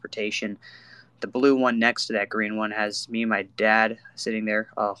for transportation. The blue one next to that green one has me and my dad sitting there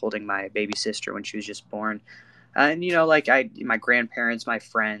holding my baby sister when she was just born. And, my grandparents, my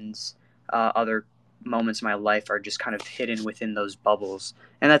friends, other moments in my life are just kind of hidden within those bubbles.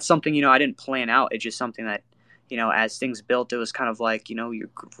 And that's something, I didn't plan out. It's just something that, as things built, it was kind of like, you're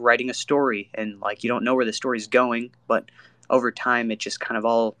writing a story and like, you don't know where the story's going, but over time, it just kind of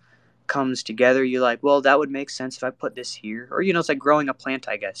all comes together. You're like, well, that would make sense if I put this here. Or, it's like growing a plant,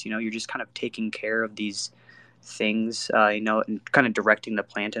 I guess, you're just kind of taking care of these things, and kind of directing the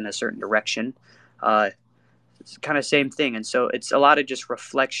plant in a certain direction. It's kind of same thing. And so it's a lot of just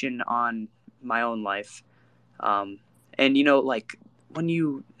reflection on my own life. And, like when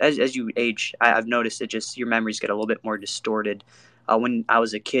you, as you age, I've noticed that just your memories get a little bit more distorted. When I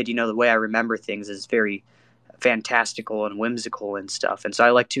was a kid, the way I remember things is very fantastical and whimsical and stuff. And so I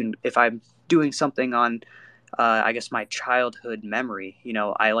like to, if I'm doing something on, I guess my childhood memory,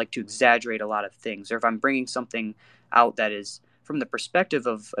 I like to exaggerate a lot of things. Or if I'm bringing something out that is from the perspective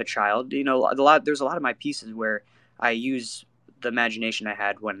of a child, there's a lot of my pieces where I use the imagination I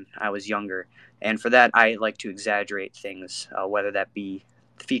had when I was younger. And for that, I like to exaggerate things, whether that be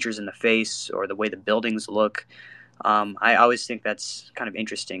the features in the face or the way the buildings look. I always think that's kind of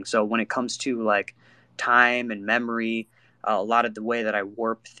interesting. So when it comes to like time and memory, a lot of the way that I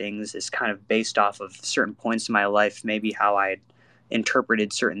warp things is kind of based off of certain points in my life, maybe how I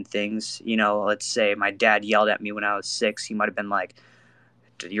interpreted certain things. You know, let's say my dad yelled at me when I was 6. He might have been like,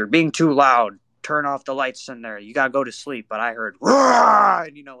 "You're being too loud. Turn off the lights in there. You gotta go to sleep." But I heard, "Roar!"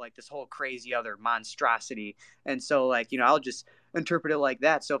 And like this whole crazy other monstrosity. And so like, I'll just interpret it like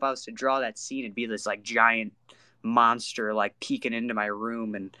that. So if I was to draw that scene, it'd be this like giant monster like peeking into my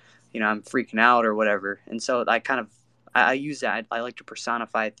room, and I'm freaking out or whatever. And so I use that. I like to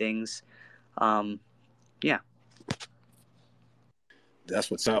personify things. Yeah. That's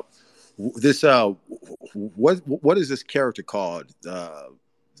what's up. This what is this character called?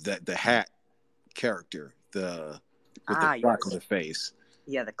 The hat character, with the clock on the face.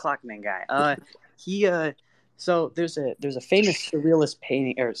 Yeah, the Clockman guy. He so there's a famous surrealist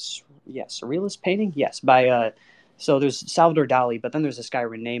painting, surrealist painting, yes, by so there's Salvador Dali, but then there's this guy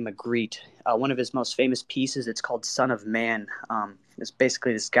Rene Magritte. One of his most famous pieces, it's called Son of Man. It's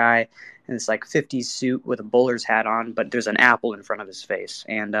basically this guy in this like 50s suit with a bowler's hat on, but there's an apple in front of his face.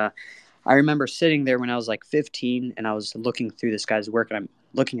 And I remember sitting there when I was like 15, and I was looking through this guy's work, and I'm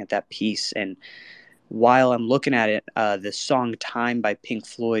looking at that piece, and while I'm looking at it, the song "Time" by Pink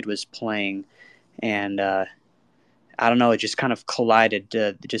Floyd was playing, and I don't know, it just kind of collided,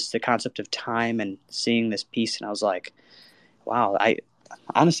 just the concept of time and seeing this piece, and I was like, wow, I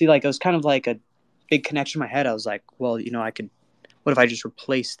honestly, like, it was kind of like a big connection in my head. I was like, well, what if I just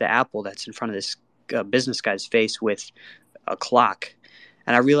replace the apple that's in front of this business guy's face with a clock?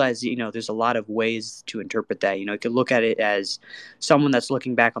 And I realized, there's a lot of ways to interpret that. You could look at it as someone that's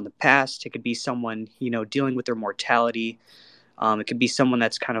looking back on the past. It could be someone, dealing with their mortality. It could be someone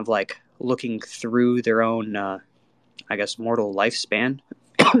that's kind of like looking through their own, mortal lifespan.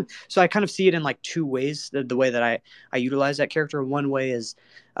 So I kind of see it in like two ways, the way that I utilize that character. One way is,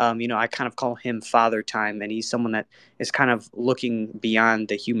 I kind of call him Father Time, and he's someone that is kind of looking beyond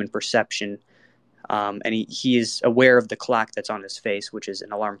the human perception. And he is aware of the clock that's on his face, which is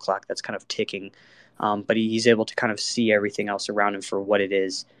an alarm clock that's kind of ticking. But he's able to kind of see everything else around him for what it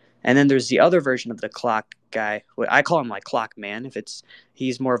is. And then there's the other version of the clock guy. I call him like Clock Man.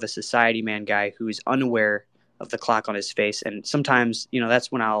 He's more of a society man guy who's unaware of the clock on his face. And sometimes,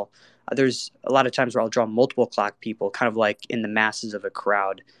 that's when there's a lot of times where I'll draw multiple clock people kind of like in the masses of a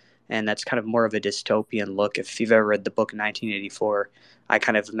crowd. And that's kind of more of a dystopian look. If you've ever read the book 1984, I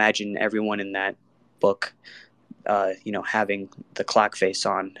kind of imagine everyone in that book, having the clock face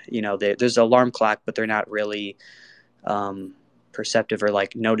on. There's an alarm clock, but they're not really perceptive or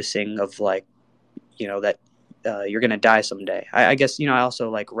like noticing of like, that you're gonna die someday. I guess I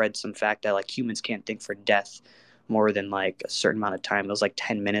also like read some fact that like humans can't think for death more than like a certain amount of time. It was like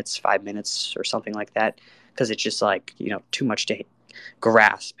 10 minutes, 5 minutes, or something like that, because it's just like too much to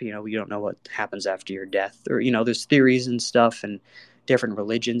grasp. We don't know what happens after your death, or there's theories and stuff and different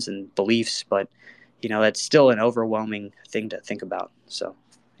religions and beliefs, but that's still an overwhelming thing to think about. So,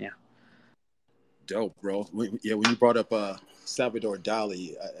 yeah. Dope, bro. When you brought up Salvador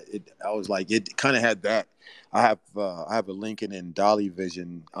Dali, I was like, it kind of had that. I have a Lincoln and Dali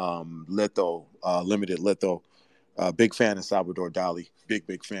Vision litho, limited litho. Big fan of Salvador Dali.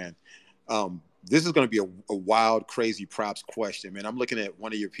 Big fan. This is going to be a wild, crazy props question, man. I'm looking at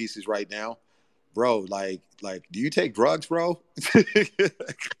one of your pieces right now, bro. Like, do you take drugs, bro?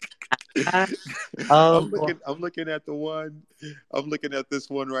 I'm looking at the one. I'm looking at this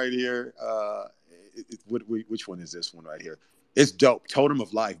one right here. Which one is this one right here? It's dope. Totem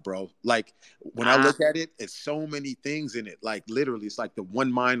of Life, bro. Like when I look at it, it's so many things in it. Like literally, it's like the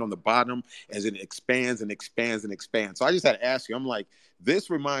one mind on the bottom as it expands and expands and expands. So I just had to ask you. I'm like, this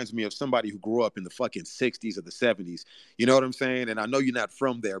reminds me of somebody who grew up in the fucking 60s or the 70s. You know what I'm saying? And I know you're not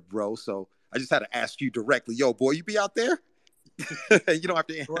from there, bro. So I just had to ask you directly. Yo, boy, you be out there? You don't have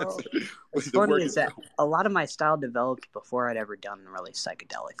to answer. Well, what's funny is that a lot of my style developed before I'd ever done really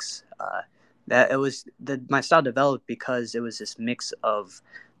psychedelics. My style developed because it was this mix of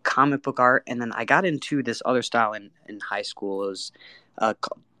comic book art, and then I got into this other style in high school. It was, I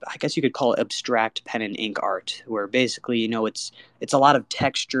guess you could call it abstract pen and ink art, where basically, it's a lot of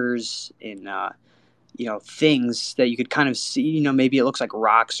textures in things that you could kind of see. Maybe it looks like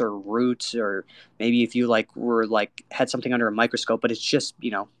rocks or roots, or maybe if you had something under a microscope, but it's just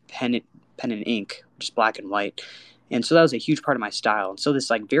pen and ink, just black and white. And so that was a huge part of my style. And so this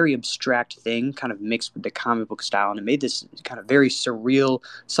like very abstract thing kind of mixed with the comic book style, and it made this kind of very surreal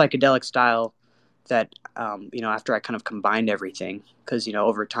psychedelic style that after I kind of combined everything, because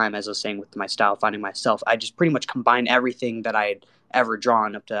over time, as I was saying, with my style finding myself, I just pretty much combined everything that I had ever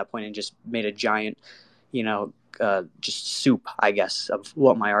drawn up to that point and just made a giant just soup, I guess, of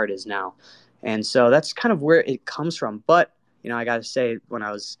what my art is now. And so that's kind of where it comes from. But, I got to say, when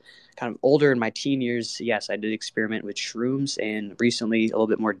I was kind of older in my teen years, yes, I did experiment with shrooms and recently a little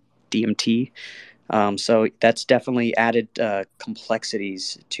bit more DMT. So that's definitely added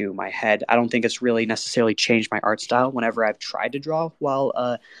complexities to my head. I don't think it's really necessarily changed my art style. Whenever I've tried to draw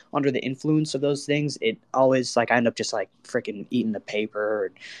while under the influence of those things, it always I end up just freaking eating the paper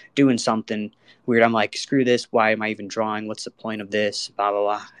or doing something weird. I'm like, screw this. Why am I even drawing? What's the point of this? Blah, blah,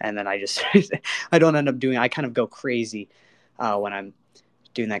 blah. And then I just, I don't end up doing, I kind of go crazy when I'm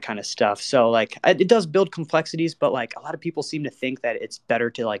doing that kind of stuff. So it does build complexities, but a lot of people seem to think that it's better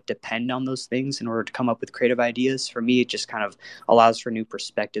to depend on those things in order to come up with creative ideas. For me, it just kind of allows for new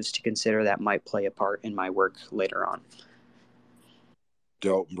perspectives to consider that might play a part in my work later on.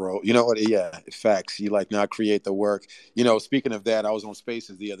 Dope, bro. You know what? Yeah, facts. You not create the work. Speaking of that, I was on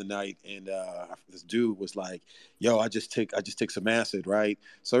Spaces the other night, and this dude was like, "Yo, I just took some acid, right?"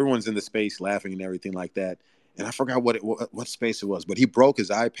 So everyone's in the space laughing and everything like that. And I forgot what space it was, but he broke his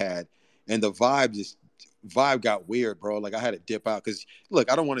iPad, and the vibe got weird, bro. I had to dip out because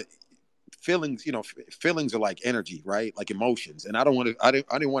look, I don't want to. Feelings, feelings are like energy, right? Like emotions, and I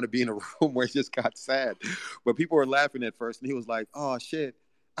didn't want to be in a room where it just got sad. But people were laughing at first, and he was like, "Oh shit,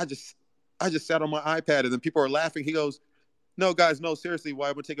 I just sat on my iPad," and then people are laughing. He goes, "No, guys, no, seriously,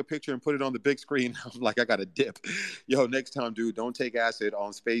 why would take a picture and put it on the big screen?" I'm like, I got to dip. Yo, next time, dude, don't take acid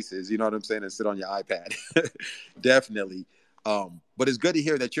on Spaces. You know what I'm saying? And sit on your iPad. Definitely. But it's good to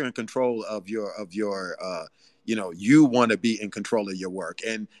hear that you're in control of your you want to be in control of your work.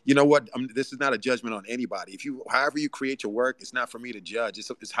 And you know what? This is not a judgment on anybody. However you create your work, it's not for me to judge.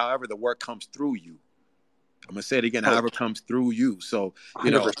 It's however the work comes through you. I'm gonna say it again, however it comes through you. So,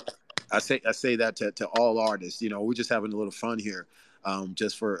 100%. I say that to all artists. We're just having a little fun here,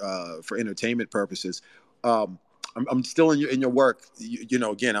 just for entertainment purposes. I'm still in your work.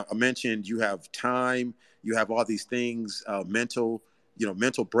 Again, I mentioned you have time, you have all these things, mental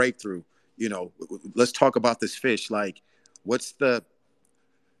breakthrough. Let's talk about this fish. What's the,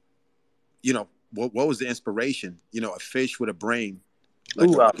 what was the inspiration? A fish with a brain, like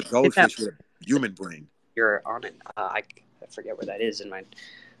a goldfish with a human brain. You're on it. I forget where that is in my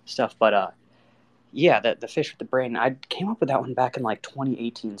stuff, but yeah, the fish with the brain. I came up with that one back in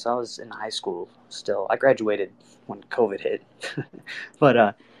 2018, so I was in high school still. I graduated when COVID hit,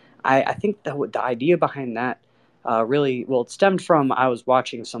 but I think the idea behind that really, well, it stemmed from I was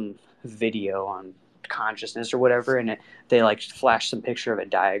watching some video on consciousness or whatever, and they flashed some picture of a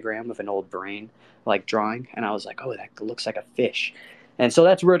diagram of an old brain drawing, and I was like, oh, that looks like a fish. And so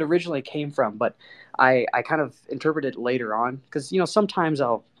that's where it originally came from, but I kind of interpreted it later on because sometimes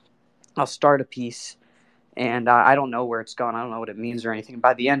I'll start a piece and I don't know where it's gone. I don't know what it means or anything.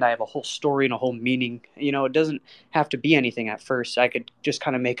 By the end, I have a whole story and a whole meaning. It doesn't have to be anything at first. I could just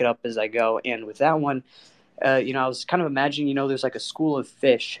kind of make it up as I go. And with that one, I was kind of imagining, there's a school of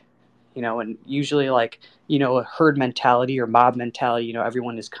fish, and usually a herd mentality or mob mentality,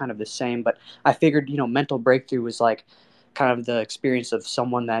 everyone is kind of the same. But I figured, mental breakthrough was kind of the experience of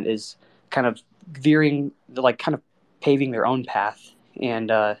someone that is kind of veering, kind of paving their own path. And,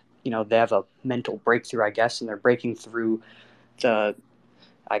 they have a mental breakthrough, I guess, and they're breaking through the,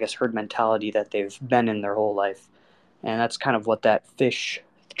 I guess, herd mentality that they've been in their whole life. And that's kind of what that fish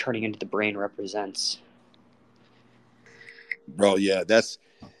turning into the brain represents. Bro, yeah, that's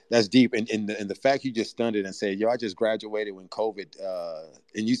deep. And the fact you just stunned it and said, yo, I just graduated when COVID,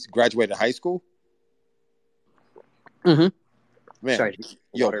 and you graduated high school? Mm-hmm. Man, sorry,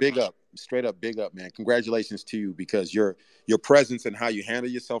 yo, big up. Straight up, big up, man. Congratulations to you because your presence and how you handle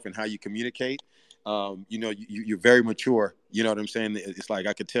yourself and how you communicate, you're very mature. You know what I'm saying? It's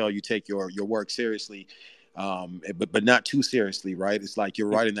I could tell you take your work seriously, but not too seriously, right? It's you're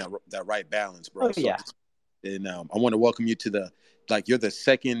right in that right balance, bro. Oh, yeah. And I want to welcome you to you're the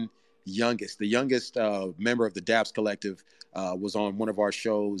second youngest, member of the Daps Collective. Was on one of our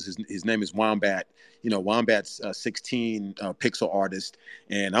shows. His name is Wombat. Wombat's 16 pixel artist,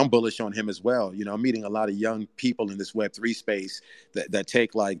 and I'm bullish on him as well. I'm meeting a lot of young people in this Web3 space that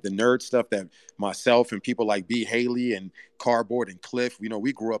take the nerd stuff that myself and people like B. Haley and Cardboard and Cliff,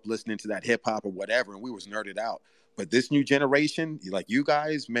 we grew up listening to that hip hop or whatever, and we was nerded out. But this new generation, like you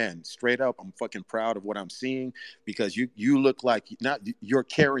guys, man, straight up, I'm fucking proud of what I'm seeing because you look like you're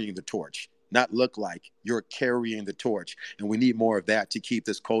carrying the torch. Not look like, you're carrying the torch. And we need more of that to keep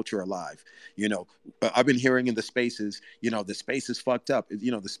this culture alive. I've been hearing in the spaces, the space is fucked up.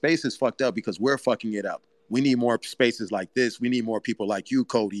 The space is fucked up because we're fucking it up. We need more spaces like this. We need more people like you,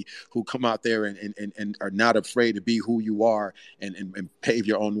 Cody, who come out there and are not afraid to be who you are and pave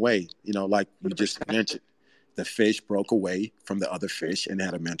your own way, like you just mentioned. The fish broke away from the other fish and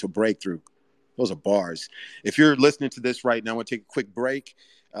had a mental breakthrough. Those are bars. If you're listening to this right now, I want to take a quick break.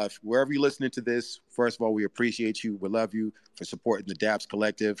 Wherever you're listening to this, first of all, we appreciate you. We love you for supporting the Daps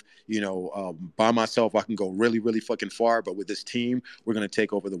Collective. By myself, I can go really, really fucking far. But with this team, we're going to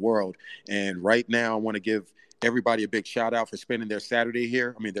take over the world. And right now, I want to give everybody a big shout out for spending their Saturday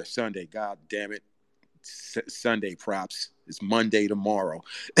here. I mean, their Sunday. God damn it. Sunday props. It's Monday tomorrow.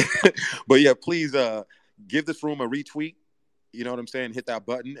 But yeah, please give this room a retweet. You know what I'm saying? Hit that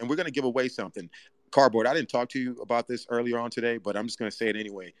button. And we're going to give away something. Cardboard, I didn't talk to you about this earlier on today, but I'm just going to say it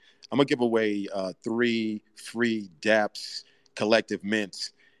anyway. I'm going to give away 3 free Daps Collective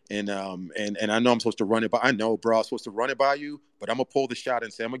mints. And I know I'm supposed to run it, but I know, bro, I'm supposed to run it by you, but I'm going to pull the shot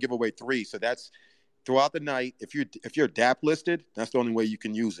and say I'm going to give away 3. So that's throughout the night. If you're DAP listed, that's the only way you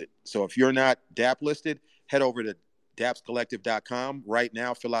can use it. So if you're not DAP listed, head over to dapscollective.com right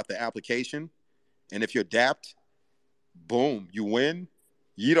now, fill out the application. And if you're DAP'd, boom, you win.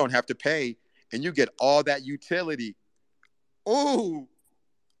 You don't have to pay. And you get all that utility. Ooh,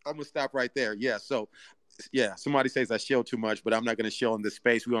 I'm going to stop right there. Yeah, so, yeah, somebody says I shill too much, but I'm not going to shill in this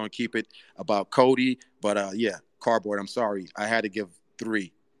space. We're going to keep it about Cody. But, yeah, Cardboard, I'm sorry. I had to give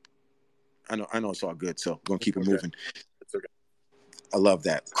 3. I know it's all good, so we're going to keep it moving. It's okay. I love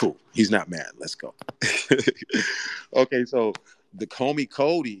that. Cool. He's not mad. Let's go. Okay, so the Comey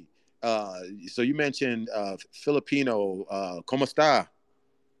Cody. So you mentioned Filipino. ¿Cómo está?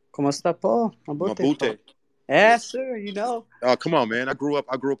 ¿Cómo está po? Mabute. Yes, sir. You know. Oh, come on, man. I grew up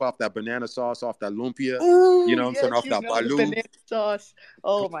off that banana sauce, off that lumpia. Ooh, You know what I'm saying? Off that balu. Banana sauce.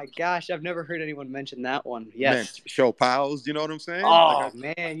 Oh, my gosh. I've never heard anyone mention that one. Yes. Man, show pals. You know what I'm saying? Oh,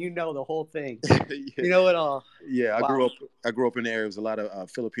 man. You know the whole thing. Yeah. You know it all. Yeah, Wow. I grew up in there. There was a lot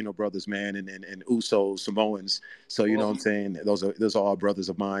of Filipino brothers, man, and Usos, Samoans. So, you know what I'm saying? Those are all brothers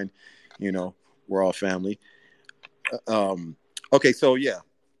of mine. You know, we're all family. Okay, so, yeah.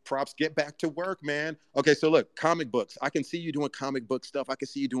 Props, get back to work, man. Okay, so look, comic books. I can see you doing comic book stuff. I can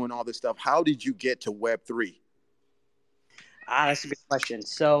see you doing all this stuff. How did you get to Web3? That's a good question.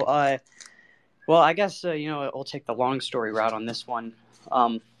 So, well, I guess, we'll take the long story route on this one.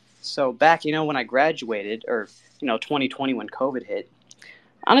 So back, when I graduated, or, 2020 when COVID hit,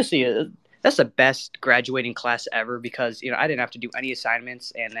 honestly, that's the best graduating class ever because, I didn't have to do any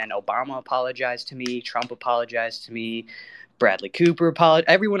assignments. And then Obama apologized to me. Trump apologized to me. Bradley Cooper apologized.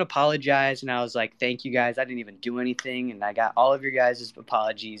 Everyone apologized. And I was like, thank you guys. I didn't even do anything. And I got all of your guys'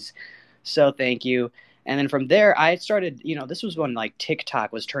 apologies. So thank you. And then from there, I started, this was when like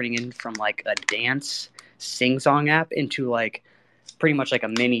TikTok was turning in from like a dance sing-song app into like pretty much like a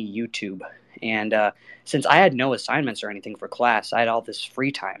mini YouTube. And since I had no assignments or anything for class, I had all this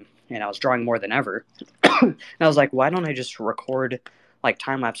free time and I was drawing more than ever. And I was like, why don't I just record like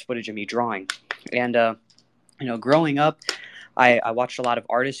time-lapse footage of me drawing? And, growing up, I watched a lot of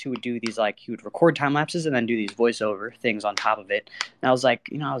artists who would do these, like, he would record time lapses and then do these voiceover things on top of it. And I was like,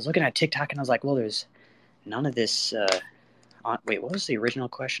 I was looking at TikTok and I was like, well, there's none of this. Wait, what was the original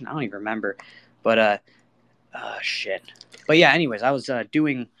question? I don't even remember. But, shit. But yeah, anyways, I was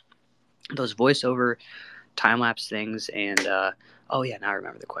doing those voiceover time lapse things. And, oh, yeah, now I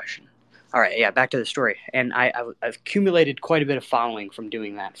remember the question. All right, yeah, back to the story. And I've accumulated quite a bit of following from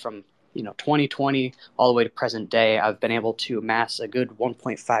doing that from 2020 all the way to present day. I've been able to amass a good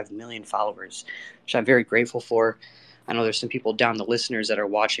 1.5 million followers, which I'm very grateful for. I know there's some people down the listeners that are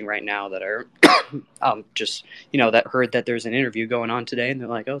watching right now that are just, that heard that there's an interview going on today and they're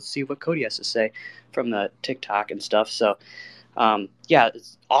like, oh, see what Cody has to say from the TikTok and stuff. So, yeah,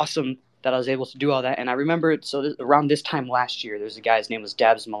 it's awesome that I was able to do all that. And I remember, around this time last year, there's a guy, his name was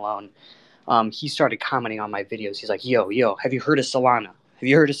Dabs Malone. He started commenting on my videos. He's like, yo, have you heard of Solana? Have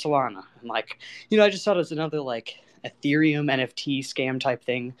you heard of Solana? I'm like, I just thought it was another like Ethereum NFT scam type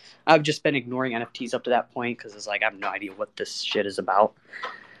thing. I've just been ignoring NFTs up to that point because it's like I have no idea what this shit is about.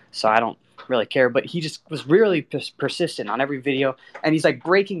 So I don't really care. But he just was really persistent on every video. And he's like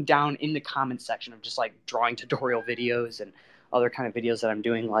breaking down in the comment section of just like drawing tutorial videos and other kind of videos that I'm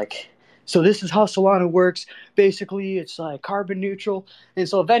doing. Like, so this is how Solana works. Basically, it's like carbon neutral. And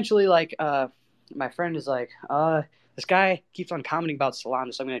so eventually, like, my friend is like, this guy keeps on commenting about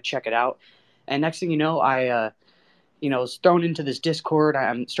Solana, so I'm going to check it out. And next thing you know, I, was thrown into this Discord.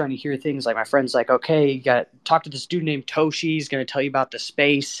 I'm starting to hear things like my friend's like, okay, you got to talk to this dude named Toshi. He's going to tell you about the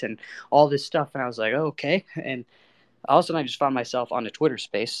space and all this stuff. And I was like, oh, okay. And all of a sudden, I just found myself on a Twitter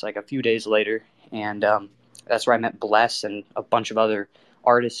space like a few days later. And that's where I met Bless and a bunch of other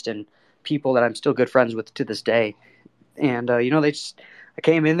artists and people that I'm still good friends with to this day. And, I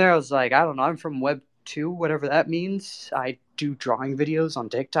came in there. I was like, I don't know. I'm from Web2, whatever that means. I do drawing videos on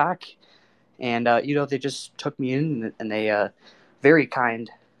TikTok. And, they just took me in, and they very kind.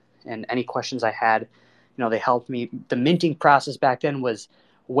 And any questions I had, they helped me. The minting process back then was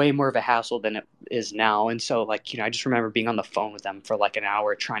way more of a hassle than it is now. And so, I just remember being on the phone with them for like an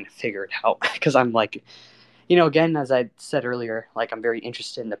hour trying to figure it out because I'm like, again, as I said earlier, like I'm very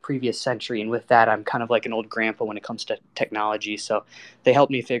interested in the previous century. And with that, I'm kind of like an old grandpa when it comes to technology. So they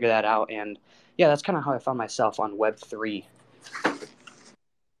helped me figure that out. And yeah, that's kind of how I found myself on Web3.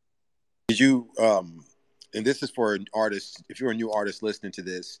 Did you, and this is for an artist, if you're a new artist listening to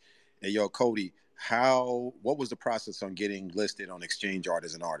this, and yo, Cody, what was the process on getting listed on Exchange Art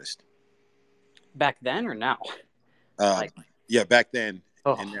as an artist? Back then or now? Yeah, back then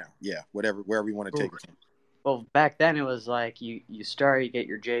and now. Yeah, wherever you want to take it from. Well, back then it was like you start, you get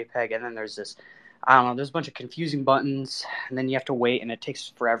your JPEG, and then there's this, I don't know, there's a bunch of confusing buttons, and then you have to wait, and it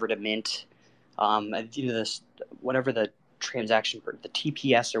takes forever to mint. This, whatever the transaction, the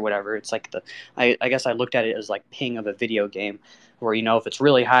TPS or whatever, it's like I guess I looked at it as like ping of a video game, where if it's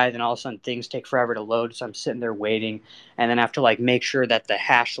really high, then all of a sudden things take forever to load. So I'm sitting there waiting, and then I have to like make sure that the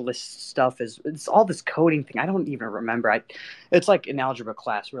hash list stuff it's all this coding thing. I don't even remember. It's like an algebra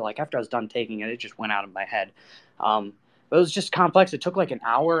class where like after I was done taking it, it just went out of my head. But it was just complex. It took like an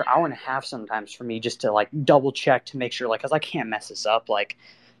hour and a half sometimes for me just to like double check to make sure, like, because I can't mess this up, like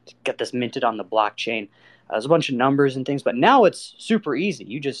to get this minted on the blockchain. There's a bunch of numbers and things, but now it's super easy.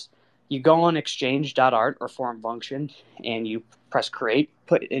 You go on exchange.art or form function, and you press create,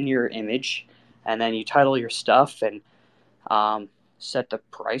 put in your image, and then you title your stuff and set the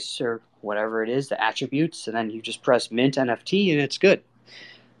price or whatever it is, the attributes, and then you just press mint NFT and it's good.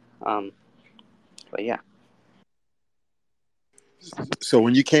 But yeah. So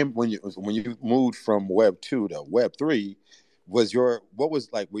when you moved from Web 2 to Web 3, did you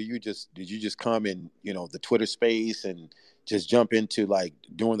just come in, the Twitter space and just jump into like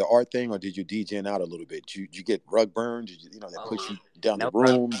doing the art thing, or did you DJ out a little bit? Did you get rug burned? Did you, they push you down the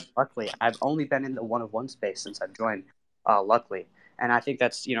room? Luckily, I've only been in the one-of-one space since I've joined. Luckily, and I think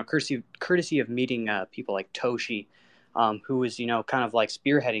that's courtesy of meeting people like Toshi, who is kind of like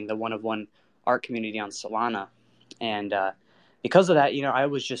spearheading the one-of-one art community on Solana, and because of that, I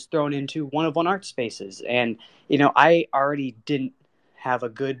was just thrown into one-of-one art spaces, and I already didn't have a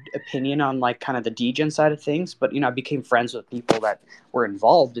good opinion on like kind of the degen side of things, but I became friends with people that were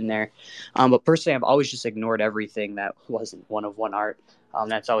involved in there. But personally, I've always just ignored everything that wasn't one-of-one art.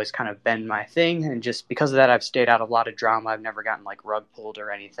 That's always kind of been my thing, and just because of that, I've stayed out of a lot of drama. I've never gotten like rug pulled or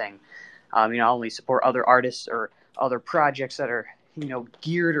anything. I only support other artists or other projects that are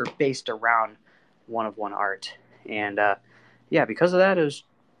geared or based around one-of-one art, and yeah, because of that, it was,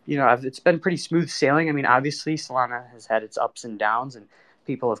 it's been pretty smooth sailing. I mean, obviously, Solana has had its ups and downs, and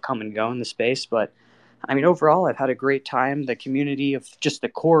people have come and gone in the space. But, I mean, overall, I've had a great time. The community of just the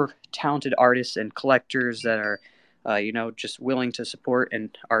core talented artists and collectors that are, just willing to support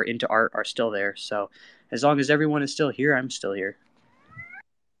and are into art are still there. So as long as everyone is still here, I'm still here.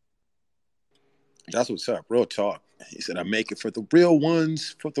 That's what's up. Real talk. He said, I make it for the real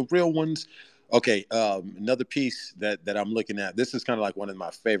ones, Okay, another piece that I'm looking at. This is kind of like one of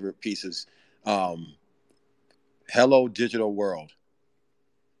my favorite pieces. Hello Digital World.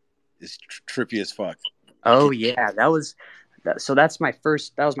 It's trippy as fuck. Oh yeah, that was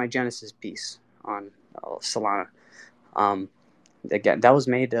my Genesis piece on Solana. Again, that was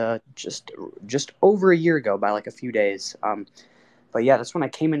made just over a year ago by like a few days. But yeah, that's when I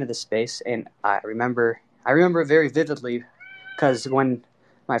came into the space, and I remember it very vividly because when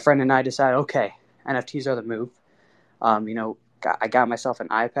my friend and I decided, okay, NFTs are the move. I got myself an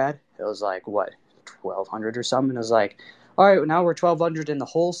iPad. It was like, what, $1,200 or something? It was like, all right, now we're $1,200 in the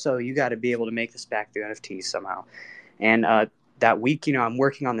hole, so you got to be able to make this back through NFTs somehow. And that week, I'm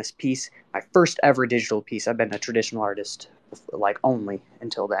working on this piece, my first ever digital piece. I've been a traditional artist, like, only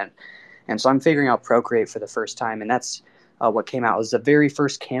until then. And so I'm figuring out Procreate for the first time, and that's what came out. It was the very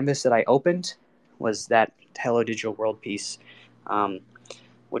first canvas that I opened was that Hello Digital World piece.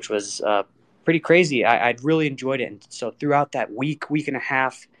 Which was pretty crazy. I'd really enjoyed it. And so throughout that week and a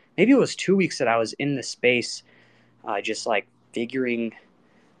half, maybe it was 2 weeks that I was in the space, just like figuring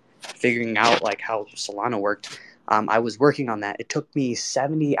out like how Solana worked. I was working on that. It took me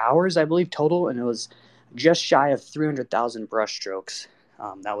 70 hours, I believe, total, and it was just shy of 300,000 brushstrokes.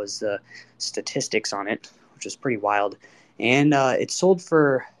 That was the statistics on it, which was pretty wild. And it sold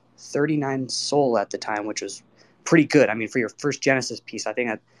for 39 Sol at the time, which was pretty good. I mean, for your first Genesis piece, I think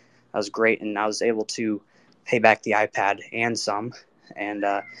that was great, and I was able to pay back the iPad and some, and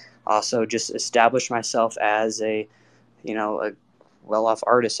also just establish myself as a well-off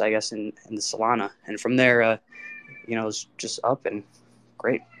artist, I guess, in the Solana, and from there, it was just up and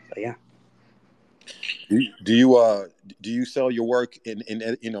great. But yeah. Do you sell your work in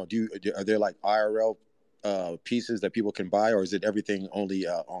you know, are there like IRL pieces that people can buy, or is it everything only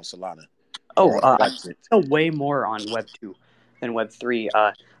on Solana? I sell way more on Web 2 than Web 3.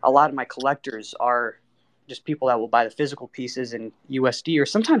 A lot of my collectors are just people that will buy the physical pieces in USD or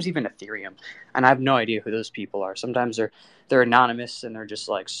sometimes even Ethereum, and I have no idea who those people are. Sometimes they're anonymous and they're just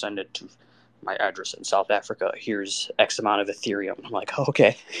like, send it to my address in South Africa. Here's X amount of Ethereum. I'm like, oh,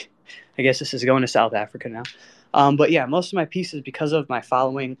 okay, I guess this is going to South Africa now. But yeah, most of my pieces, because of my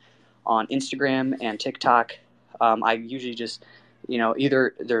following on Instagram and TikTok, I usually just,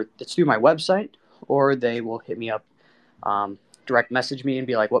 either it's through my website or they will hit me up, direct message me and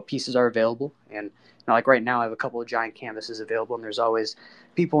be like, what pieces are available. And like right now, I have a couple of giant canvases available, and there's always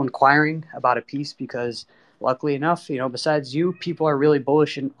people inquiring about a piece because, luckily enough, besides you, people are really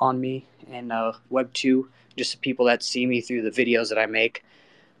bullish on me in Web 2, just the people that see me through the videos that I make.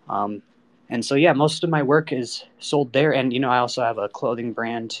 And so, yeah, most of my work is sold there. And, I also have a clothing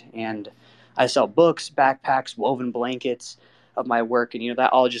brand, and I sell books, backpacks, woven blankets of my work. And,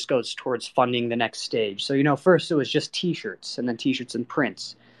 that all just goes towards funding the next stage. So, first it was just T-shirts, and then T-shirts and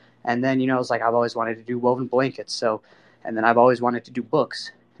prints. And then, it's like I've always wanted to do woven blankets. And then I've always wanted to do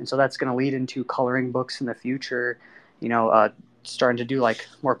books. And so that's going to lead into coloring books in the future, starting to do like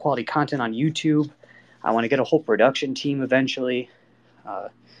more quality content on YouTube. I want to get a whole production team eventually.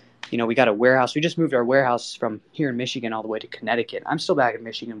 We got a warehouse. We just moved our warehouse from here in Michigan all the way to Connecticut. I'm still back in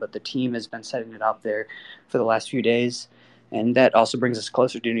Michigan, but the team has been setting it up there for the last few days. And that also brings us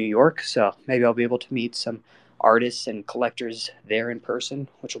closer to New York. So maybe I'll be able to meet some artists and collectors there in person,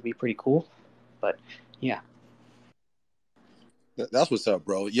 which will be pretty cool. But yeah. That's what's up,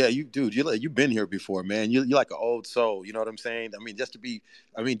 bro. Yeah, you've been here before, man. You're like an old soul. You know what I'm saying? I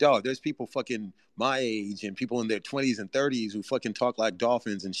mean, dog, there's people fucking my age and people in their 20s and 30s who fucking talk like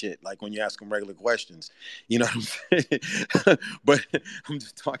dolphins and shit, like when you ask them regular questions. You know what I'm saying? But I'm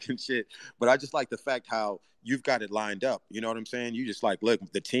just talking shit. But I just like the fact how you've got it lined up. You know what I'm saying? You just like, look,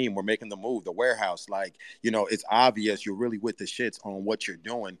 the team, we're making the move, the warehouse. Like, it's obvious you're really with the shits on what you're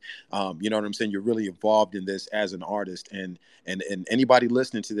doing. You know what I'm saying? You're really involved in this as an artist. And anybody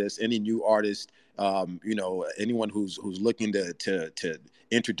listening to this, any new artist, anyone who's looking to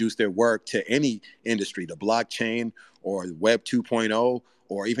introduce their work to any industry, the blockchain or Web 2.0,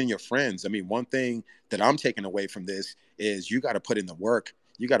 or even your friends. I mean, one thing that I'm taking away from this is you got to put in the work.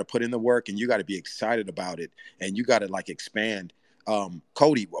 You got to put in the work, and you got to be excited about it, and you got to like expand.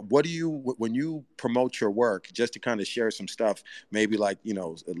 Cody, what do you, when you promote your work, just to kind of share some stuff, maybe like,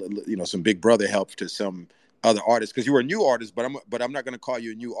 some Big Brother help to some other artists, because you were a new artist, but I'm not going to call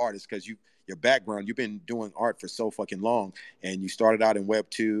you a new artist because your background, you've been doing art for so fucking long, and you started out in Web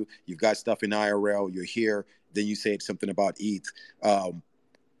 2, you've got stuff in IRL, you're here, then you said something about ETH.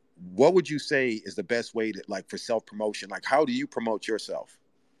 What would you say is the best way to, like, for self-promotion? Like, how do you promote yourself?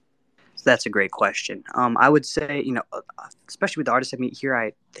 That's a great question. I would say, especially with the artists I meet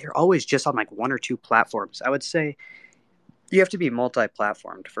here, they're always just on like one or two platforms. I would say you have to be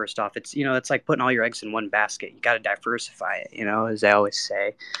multi-platformed. First off, it's like putting all your eggs in one basket. You got to diversify it. As I always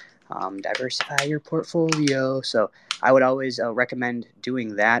say, diversify your portfolio. So I would always recommend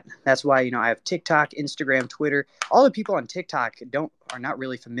doing that. That's why I have TikTok, Instagram, Twitter. All the people on TikTok are not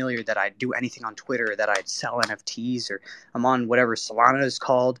really familiar that I do anything on Twitter, that I'd sell NFTs, or I'm on whatever Solana is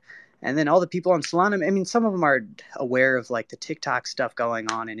called. And then all the people on Solana, I mean, some of them are aware of like the TikTok stuff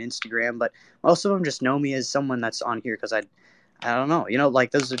going on and Instagram, but most of them just know me as someone that's on here because I don't know, like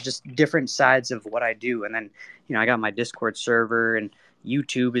those are just different sides of what I do. And then, I got my Discord server, and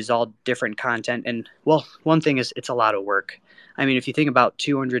YouTube is all different content. And well, one thing is it's a lot of work. I mean, if you think about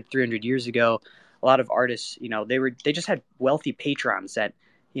 200, 300 years ago, a lot of artists, they just had wealthy patrons that,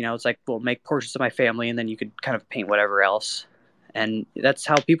 it's like, well, make portraits of my family, and then you could kind of paint whatever else. And that's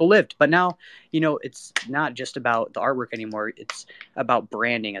how people lived. But now, it's not just about the artwork anymore. It's about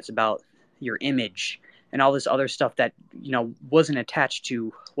branding. It's about your image and all this other stuff that, wasn't attached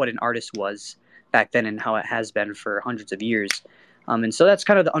to what an artist was back then and how it has been for hundreds of years. And so that's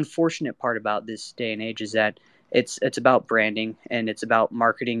kind of the unfortunate part about this day and age, is that it's about branding, and it's about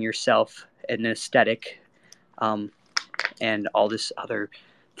marketing yourself and aesthetic, and all this other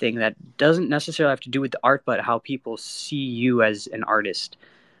thing that doesn't necessarily have to do with the art, but how people see you as an artist.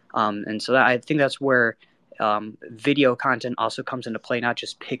 And so I think that's where video content also comes into play, not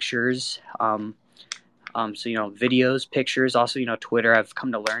just pictures. So, videos, pictures, also, Twitter, I've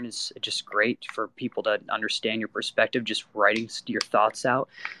come to learn, is just great for people to understand your perspective, just writing your thoughts out.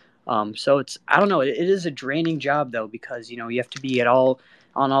 So I don't know, it is a draining job though, because, you have to be on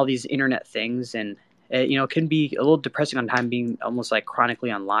all these internet things, and it can be a little depressing on time being almost like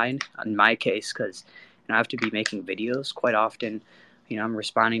chronically online in my case, because I have to be making videos quite often. I'm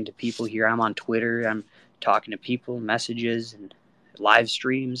responding to people here. I'm on Twitter. I'm talking to people, messages, and live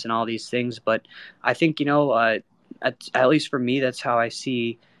streams and all these things. But I think, at least for me, that's how I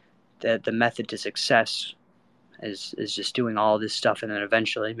see the method to success is just doing all this stuff. And then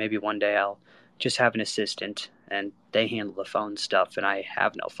eventually, maybe one day I'll just have an assistant and they handle the phone stuff and I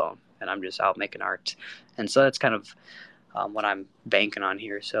have no phone and I'm just out making art. And so that's kind of what I'm banking on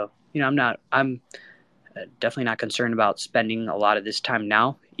here. So, I'm definitely not concerned about spending a lot of this time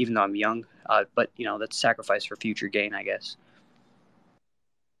now, even though I'm young. But that's sacrifice for future gain, I guess.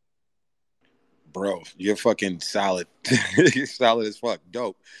 Bro, you're fucking solid. You're solid as fuck.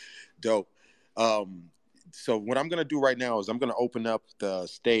 Dope. So what I'm going to do right now is I'm going to open up the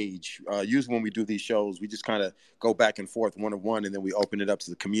stage. Usually when we do these shows, we just kind of go back and forth one-on-one, and then we open it up to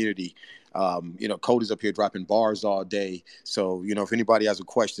the community. Cody's up here dropping bars all day. So, if anybody has a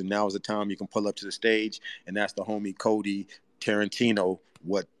question, now is the time you can pull up to the stage and ask the homie Cody Tarantino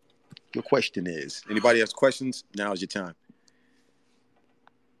what your question is. Anybody has questions? Now is your time.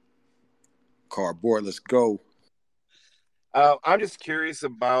 Cardboard, let's go. I'm just curious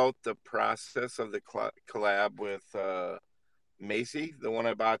about the process of the collab with Macy, the one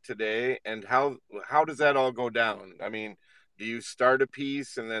I bought today, and how does that all go down? I mean, do you start a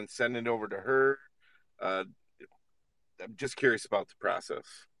piece and then send it over to her? I'm just curious about the process.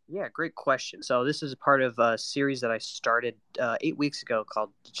 Yeah, great question. So this is part of a series that I started 8 weeks ago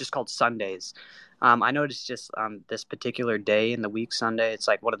called Sundays. I noticed just this particular day in the week, Sunday, it's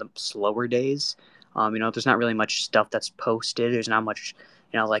like one of the slower days. There's not really much stuff that's posted. There's not much,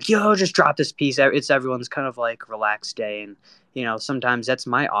 like, just drop this piece. It's everyone's kind of like relaxed day. And, sometimes that's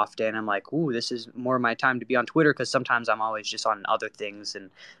my off day. And I'm like, ooh, this is more my time to be on Twitter because sometimes I'm always just on other things. And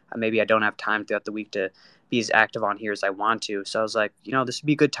maybe I don't have time throughout the week to be as active on here as I want to. So I was like, this would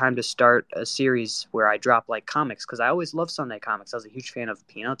be a good time to start a series where I drop like comics because I always loved Sunday comics. I was a huge fan of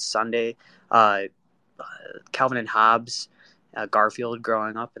Peanuts, Sunday, Calvin and Hobbes, Garfield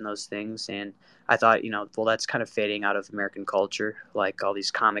growing up and those things. And I thought, that's kind of fading out of American culture, like all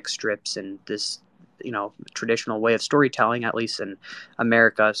these comic strips and this, traditional way of storytelling, at least in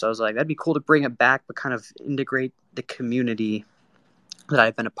America. So I was like, that'd be cool to bring it back, but kind of integrate the community that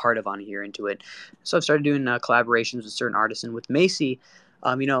I've been a part of on here into it. So I've started doing collaborations with certain artists, and with Macy,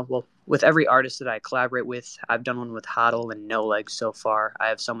 with every artist that I collaborate with, I've done one with Hodl and No Legs so far. I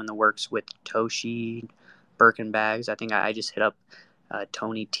have some in the works with Toshi, Birkin Bags. I think I just hit up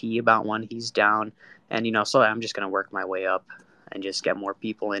Tony T about one. He's down, and so I'm just gonna work my way up and just get more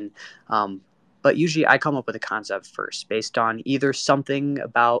people in. But usually I come up with a concept first, based on either something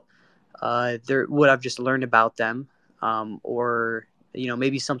about what I've just learned about them, or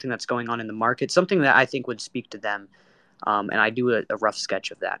maybe something that's going on in the market, something that I think would speak to them. And I do a rough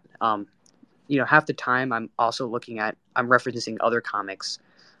sketch of that. Half the time I'm referencing other comics,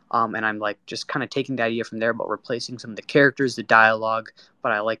 and I'm like just kind of taking the idea from there, but replacing some of the characters, the dialogue,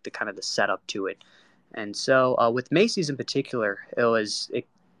 but I like the kind of the setup to it. And so with Macy's in particular,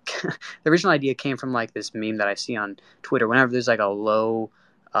 the original idea came from like this meme that I see on Twitter whenever there's like a low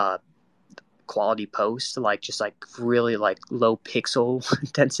quality post, like just like really like low pixel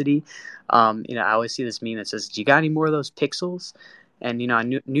intensity. I always see this meme that says, "Do you got any more of those pixels?" And I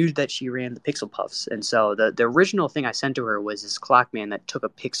knew that she ran the Pixel Puffs, and so the original thing I sent to her was this Clockman that took a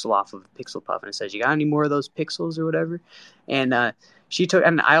pixel off of a Pixel Puff, and it says, "You got any more of those pixels or whatever?" And she took.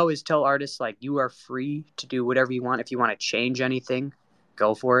 And I always tell artists, like, you are free to do whatever you want. If you want to change anything,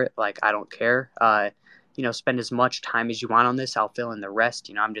 go for it. Like, I don't care. Spend as much time as you want on this. I'll fill in the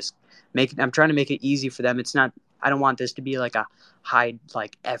rest. I'm trying to make it easy for them. It's not, I don't want this to be like a high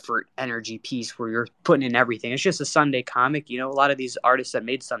like effort energy piece where you're putting in everything. It's just a Sunday comic. A lot of these artists that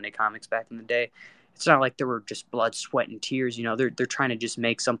made Sunday comics back in the day, it's not like there were just blood, sweat, and tears. They're trying to just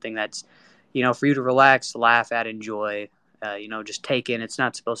make something that's, for you to relax, laugh at, enjoy, just take in. It's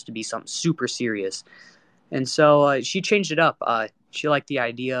not supposed to be something super serious. And so she changed it up. She liked the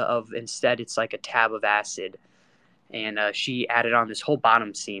idea of, instead it's like a tab of acid. And she added on this whole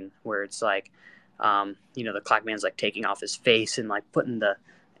bottom scene where it's like, the Clockman's like taking off his face and like putting the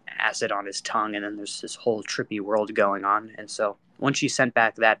acid on his tongue. And then there's this whole trippy world going on. And so once she sent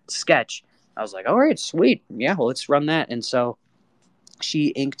back that sketch, I was like, all right, sweet. Yeah, well, let's run that. And so she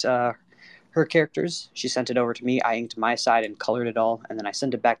inked her characters. She sent it over to me. I inked my side and colored it all. And then I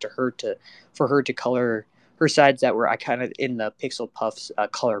sent it back to her for her to color her sides that were I kind of in the Pixel Puffs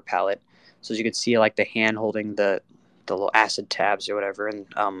color palette. So as you could see, like the hand holding the little acid tabs or whatever. And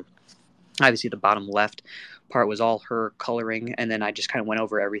obviously the bottom left part was all her coloring. And then I just kind of went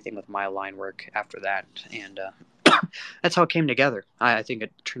over everything with my line work after that. And that's how it came together. I think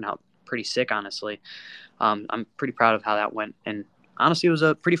it turned out pretty sick, honestly. I'm pretty proud of how that went, and honestly, it was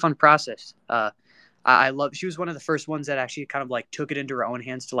a pretty fun process. I love. She was one of the first ones that actually kind of like took it into her own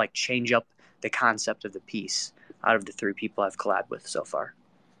hands to like change up the concept of the piece out of the 3 people I've collabed with so far.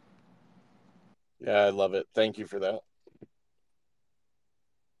 Yeah, I love it. Thank you for that.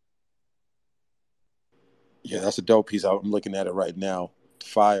 Yeah, that's a dope piece. I'm looking at it right now.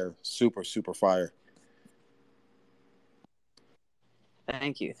 Fire, super, super fire.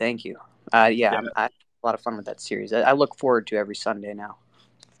 Thank you, thank you. Yeah, I had a lot of fun with that series. I look forward to every Sunday now.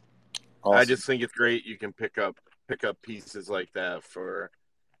 I Awesome. just think it's great you can pick up pieces like that for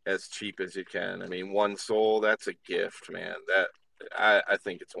as cheap as you can. I mean, one soul, that's a gift, man. That I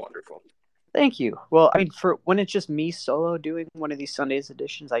think it's wonderful. Thank you. Well, I mean, for when it's just me solo doing one of these Sundays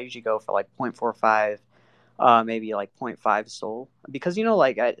editions, I usually go for like 0.45, maybe like zero point 0.5 soul, because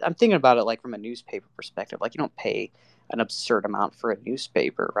like I'm thinking about it like from a newspaper perspective. Like you don't pay an absurd amount for a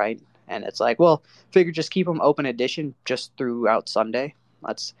newspaper, right? And it's like, well, figure just keep them open edition just throughout Sunday.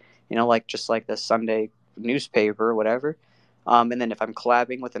 That's like just like the Sunday newspaper or whatever. And then if I'm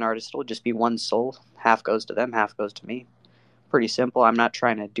collabing with an artist, it'll just be one soul. Half goes to them, half goes to me. Pretty simple. I'm not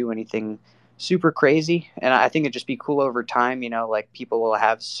trying to do anything super crazy, and I think it'd just be cool over time. Like people will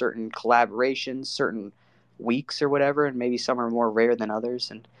have certain collaborations, certain weeks or whatever, and maybe some are more rare than others.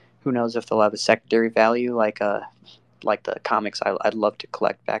 And who knows if they'll have a secondary value, like the comics I'd love to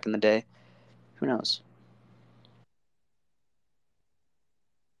collect back in the day. Who knows?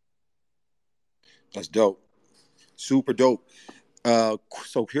 That's dope. Super dope.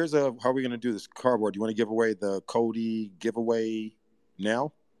 So here's how are we gonna do this cardboard? Do you want to give away the Cody giveaway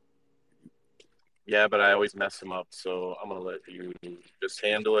now? Yeah, but I always mess them up, so I'm gonna let you just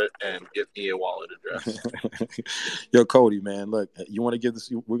handle it and get me a wallet address. Yo, Cody, man, look, you want to give this?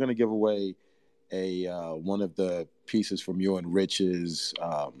 We're gonna give away a one of the pieces from you and Rich's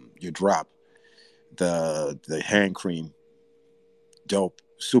your drop, the hand cream, dope,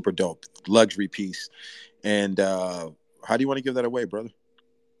 super dope, luxury piece. And how do you want to give that away, brother?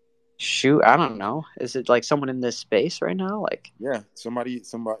 Shoot, I don't know. Is it like someone in this space right now? Like, Yeah, somebody.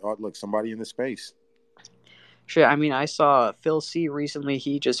 Oh, look, somebody in the space. shit. I mean, I saw Phil C recently.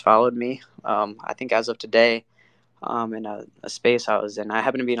 He just followed me. I think as of today. In a space I was in. I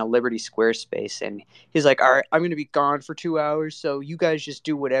happened to be in a Liberty Square space, and he's like, "All right, I'm gonna be gone for 2 hours, so you guys just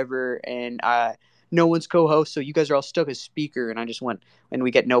do whatever." And no one's co-host, so you guys are all stuck as speaker. And I just went, and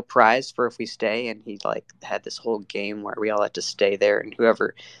we get no prize for if we stay. And he like had this whole game where we all had to stay there, and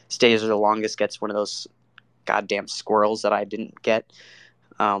whoever stays the longest gets one of those goddamn squirrels that I didn't get.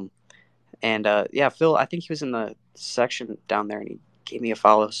 Um, and yeah, Phil, I think he was in the section down there, and he gave me a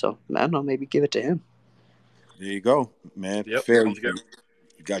follow. So I don't know, maybe give it to him. There you go, man. Yep, Fair. sounds good.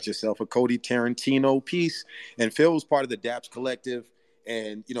 You got yourself a Cody Tarantino piece, and Phil was part of the DAPS Collective.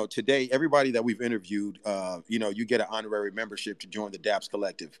 And today, everybody that we've interviewed, you get an honorary membership to join the DAPS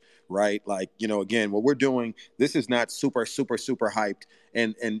Collective, right? Like, again, what we're doing, this is not super, super, super hyped.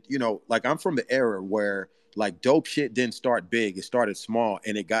 And like I'm from the era where like dope shit didn't start big; it started small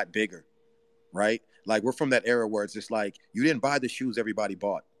and it got bigger, right? Like we're from that era where it's just like you didn't buy the shoes everybody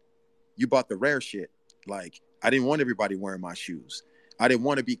bought; you bought the rare shit. Like I didn't want everybody wearing my shoes. I didn't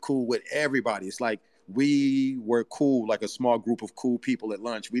want to be cool with everybody. It's like we were cool, like a small group of cool people at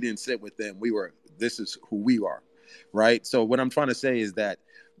lunch. We didn't sit with them. This is who we are. Right. So what I'm trying to say is that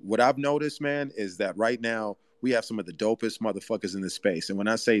what I've noticed, man, is that right now we have some of the dopest motherfuckers in this space. And when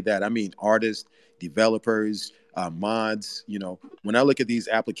I say that, I mean artists, developers, mods. When I look at these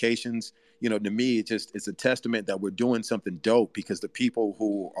applications, to me, it's a testament that we're doing something dope because the people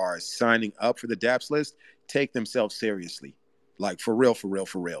who are signing up for the DAPS list take themselves seriously, like for real, for real,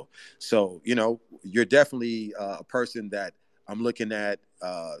 for real. So, you're definitely a person that I'm looking at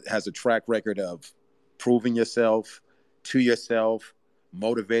has a track record of proving yourself to yourself,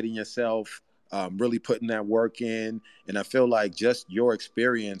 motivating yourself, really putting that work in. And I feel like just your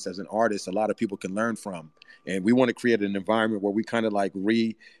experience as an artist, a lot of people can learn from. And we want to create an environment where we kind of like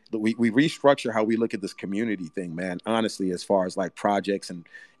we restructure how we look at this community thing, man. Honestly, as far as like projects and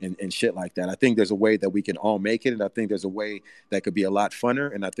shit like that, I think there's a way that we can all make it, and I think there's a way that could be a lot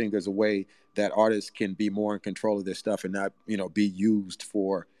funner, and I think there's a way that artists can be more in control of their stuff and not be used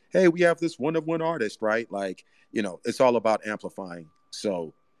for, hey, we have this one of one artist, right? Like it's all about amplifying.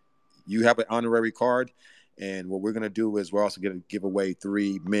 So you have an honorary card, and what we're gonna do is we're also gonna give away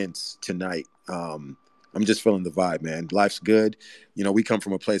 3 mints tonight. I'm just feeling the vibe, man. Life's good. We come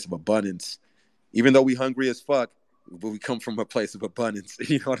from a place of abundance. Even though we hungry as fuck, but we come from a place of abundance.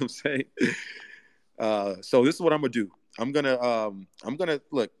 You know what I'm saying? So this is what I'm gonna do. I'm gonna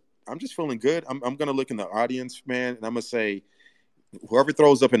look. I'm just feeling good. I'm gonna look in the audience, man, and I'm gonna say, whoever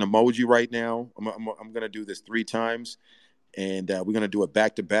throws up an emoji right now, I'm gonna do this 3 times, and we're gonna do it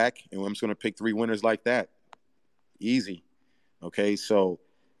back to back, and I'm just gonna pick 3 winners like that. Easy. Okay, so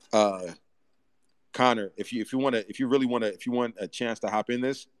Connor, if you want a chance to hop in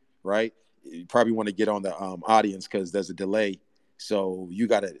this, right? You probably want to get on the audience because there's a delay, so you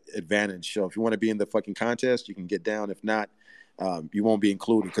got an advantage. So if you want to be in the fucking contest, you can get down. If not, you won't be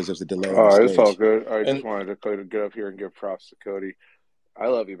included because there's a delay on the It's all stage. good. I just wanted to get up here and give props to Cody. I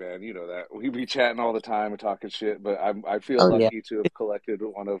love you, man. You know that. We be chatting all the time and talking shit, but I feel lucky to have collected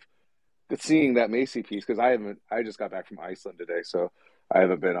one of seeing that Macy piece because I just got back from Iceland today, so I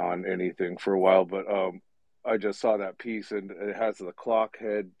haven't been on anything for a while, but I just saw that piece and it has the clock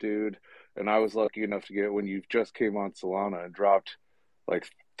head, dude. And I was lucky enough to get when you just came on Solana and dropped like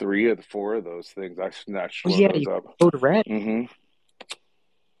 4 of those things. I snatched one of those up. Code red. Mm-hmm.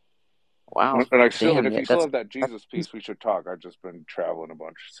 Wow. And if you still have that Jesus piece, we should talk. I've just been traveling a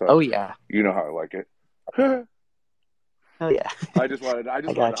bunch, so you know how I like it. Oh yeah. I just wanted to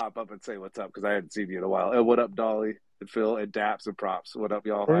hop up and say what's up because I hadn't seen you in a while. And what up, Dolly and Phil and Daps and Props? What up,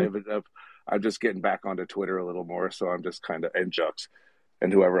 y'all? I'm just getting back onto Twitter a little more, so I'm just kind of and Jux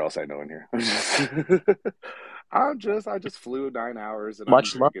and whoever else I know in here. I just flew 9 hours and I'm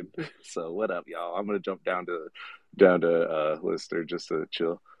drinking. So what up, y'all? I'm gonna jump down to Lister just to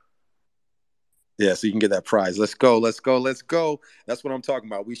chill. Yeah, so you can get that prize. Let's go. That's what I'm talking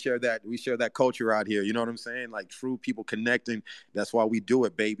about. We share that culture out here. You know what I'm saying? Like true people connecting. That's why we do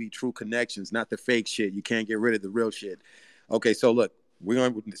it, baby. True connections, not the fake shit. You can't get rid of the real shit. Okay, so look,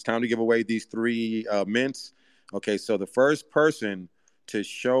 it's time to give away these 3 mints. Okay, so the first person to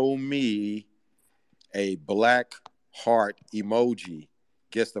show me a black heart emoji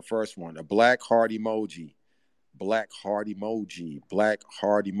gets the first one. A black heart emoji. Black heart emoji. Black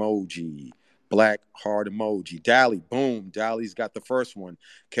heart emoji. Black heart emoji. Dally, boom. Dally's got the first one.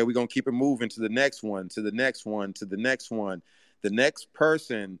 Okay, we're going to keep it moving to the next one, to the next one, to the next one. The next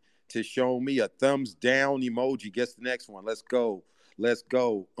person to show me a thumbs down emoji gets the next one. Let's go. Let's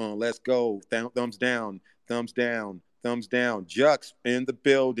go. Let's go. Thumbs down. Thumbs down. Thumbs down. Jux in the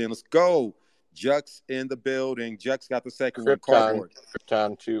building. Let's go. Jux in the building. Jux got the second one. Cardboard.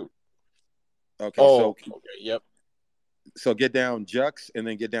 Krypton too. Okay, okay, yep. So get down Jux and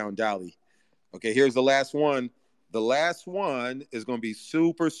then get down Dolly. Okay, here's the last one. The last one is going to be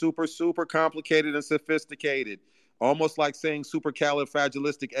super, super, super complicated and sophisticated. Almost like saying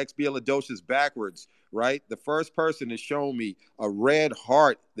supercalifragilisticexpialidocious backwards, right? The first person to show me a red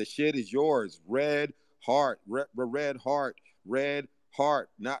heart. The shit is yours. Red heart. Red heart. Red heart.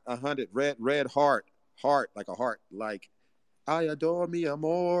 Not 100. Red heart. Heart. Like a heart. Like, I adore me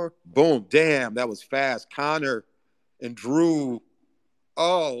amor. Boom. Damn, that was fast. Connor and Drew.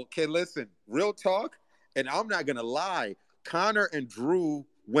 Oh, okay, listen, real talk, and I'm not going to lie. Connor and Drew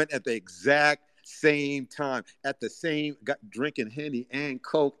went at the exact same time, drinking Henny and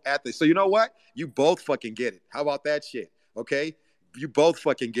Coke so you know what? You both fucking get it. How about that shit? Okay? You both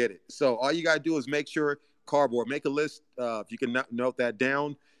fucking get it. So all you got to do is make sure, Cardboard, make a list. If you can note that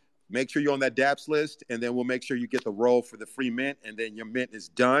down, make sure you're on that DApps list, and then we'll make sure you get the roll for the free mint, and then your mint is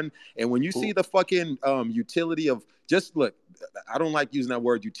done. And when you see the fucking utility of just look, I don't like using that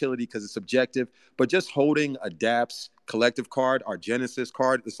word utility because it's subjective, but just holding a DApps collective card, our Genesis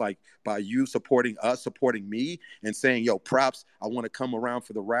card, it's like by you supporting us, supporting me, and saying, yo, props, I want to come around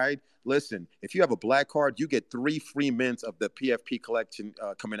for the ride. Listen, if you have a black card, you get 3 free mints of the PFP collection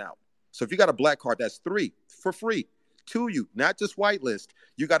coming out. So if you got a black card, that's 3 for free. To you, not just whitelist.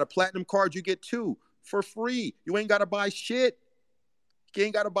 You got a platinum card, you get 2 for free. You ain't got to buy shit. You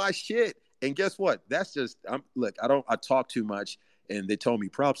ain't got to buy shit. And guess what? That's just, I talk too much. And they told me,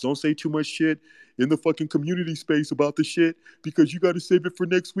 props, don't say too much shit in the fucking community space about the shit because you got to save it for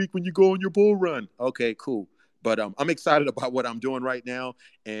next week when you go on your bull run. Okay, cool. But I'm excited about what I'm doing right now.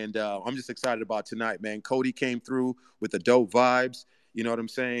 And I'm just excited about tonight, man. Cody came through with the dope vibes. You know what I'm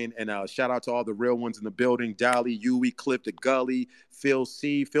saying? And shout out to all the real ones in the building. Dolly, Yui, Clip the Gully, Phil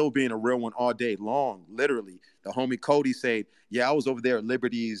C. Phil being a real one all day long, literally. The homie Cody said, yeah, I was over there at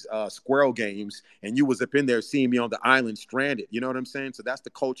Liberty's Squirrel Games, and you was up in there seeing me on the island stranded. You know what I'm saying? So that's the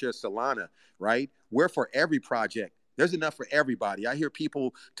culture of Solana, right? We're for every project. There's enough for everybody. I hear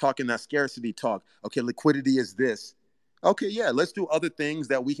people talking that scarcity talk. Okay, liquidity is this. Okay, yeah, let's do other things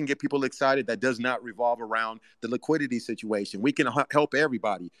that we can get people excited that does not revolve around the liquidity situation. We can help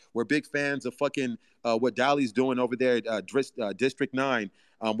everybody. We're big fans of fucking what Dolly's doing over there at District 9.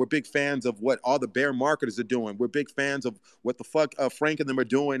 We're big fans of what all the bear marketers are doing. We're big fans of what the fuck Frank and them are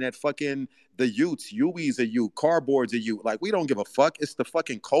doing at fucking the Utes. Uwees are you, cardboards are you. Like, we don't give a fuck. It's the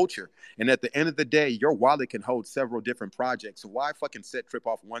fucking culture. And at the end of the day, your wallet can hold several different projects. So why fucking set trip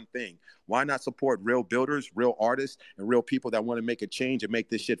off one thing? Why not support real builders, real artists, and real people that want to make a change and make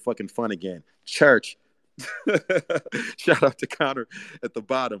this shit fucking fun again? Church. Shout out to Connor at the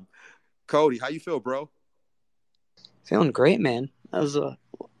bottom. Cody, how you feel, bro? Feeling great, man. That was a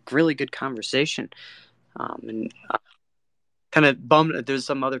really good conversation. And kind of bummed there's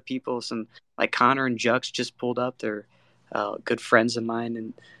some other people, some like Connor and Jux just pulled up. They're good friends of mine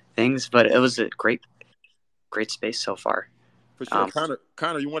and things, but it was a great space so far. For sure.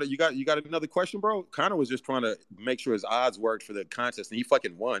 Connor, you got another question, bro? Connor was just trying to make sure his odds worked for the contest, and he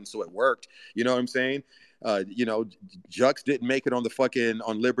fucking won, so it worked. You know what I'm saying? Jux didn't make it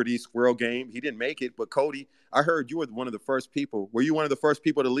on Liberty Squirrel Game. He didn't make it, but Cody, I heard you were one of the first people. Were you one of the first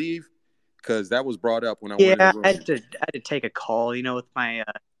people to leave? Because that was brought up when I went in the room. I had to take a call, with my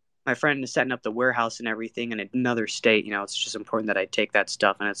friend setting up the warehouse and everything in another state. It's just important that I take that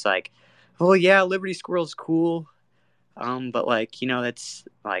stuff, and it's like, oh yeah, Liberty Squirrel's cool. But it's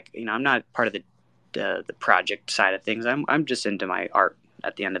I'm not part of the project side of things. I'm just into my art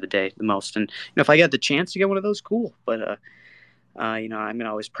at the end of the day the most. And if I get the chance to get one of those, cool. But I'm gonna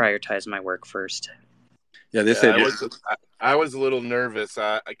always prioritize my work first. Yeah, I was a little nervous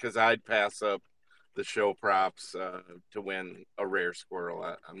because I'd pass up the show props to win a rare squirrel.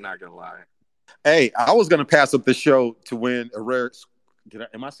 I'm not gonna lie. Hey, I was gonna pass up the show to win a rare.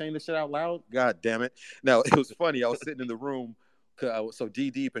 Am I saying this shit out loud? God damn it! No, it was funny. I was sitting in the room, so D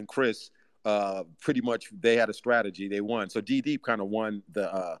Deep and Chris, pretty much they had a strategy. They won. So D Deep kind of won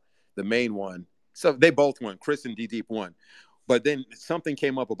the main one. So they both won. Chris and D Deep won. But then something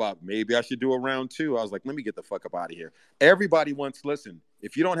came up about maybe I should do a round two. I was like, let me get the fuck up out of here. Everybody wants. Listen,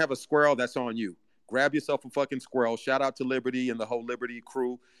 if you don't have a squirrel, that's on you. Grab yourself a fucking squirrel. Shout out to Liberty and the whole Liberty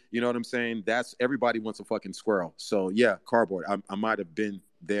crew. You know what I'm saying? Everybody wants a fucking squirrel. So yeah, cardboard. I might have been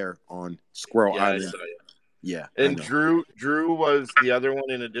there on Squirrel Island. Yeah. And Drew was the other one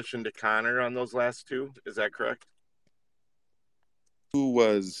in addition to Connor on those last two. Is that correct? Who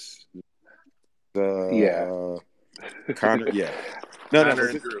was the Connor? Yeah. No, Connor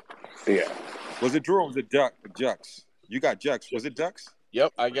and Drew. Yeah. Was it Drew or was it Jux? You got Jux. Was it Jux?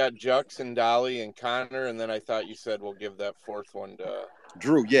 Yep, I got Jux and Dolly and Connor, and then I thought you said we'll give that fourth one to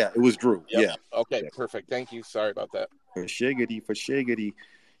Drew. Yeah, it was Drew. Yep. Yeah. Okay, perfect. Thank you. Sorry about that. For shiggity.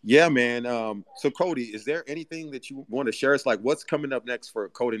 Yeah, man. So Cody, is there anything that you want to share us? Like, what's coming up next for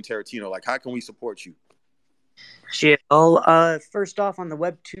Cody and Tarantino? Like, how can we support you? Shit. Well, first off, on the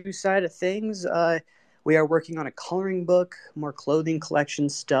Web 2 side of things, we are working on a coloring book, more clothing collection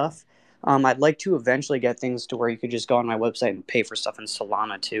stuff. I'd like to eventually get things to where you could just go on my website and pay for stuff in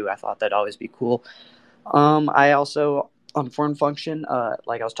Solana too. I thought that'd always be cool. I also, on Form Function,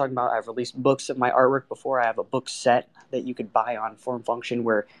 like I was talking about, I've released books of my artwork before. I have a book set that you could buy on Form Function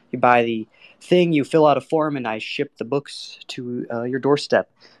where you buy the thing, you fill out a form, and I ship the books to your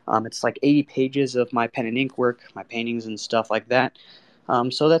doorstep. It's like 80 pages of my pen and ink work, my paintings and stuff like that.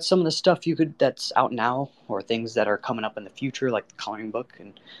 So that's some of the stuff that's out now, or things that are coming up in the future, like the coloring book.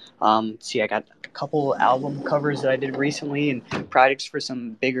 And I got a couple album covers that I did recently, and projects for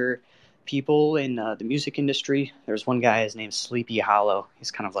some bigger people in the music industry. There's one guy, his name's Sleepy Hollow.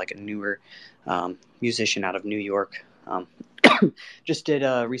 He's kind of like a newer musician out of New York. Just did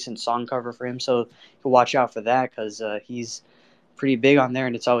a recent song cover for him, so you can watch out for that because he's pretty big on there,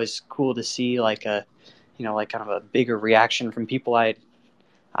 and it's always cool to see like kind of a bigger reaction from people that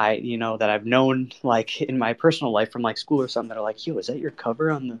I've known like in my personal life from like school or something that are like, yo, is that your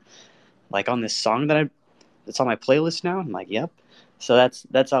cover on this song that's on my playlist now? I'm like, yep. So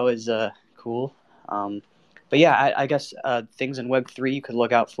that's always cool. But yeah, I guess things in Web3 you could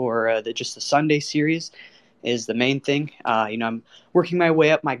look out for. The Sunday series is the main thing. I'm working my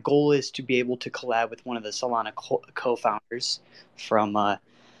way up. My goal is to be able to collab with one of the Solana co-founders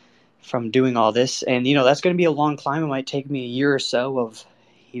from doing all this. And, that's going to be a long climb. It might take me a year or so of,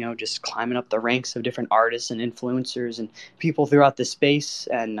 just climbing up the ranks of different artists and influencers and people throughout the space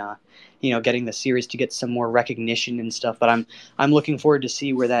and, getting the series to get some more recognition and stuff. But I'm looking forward to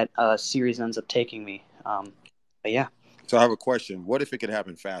see where that series ends up taking me. But yeah. So I have a question. What if it could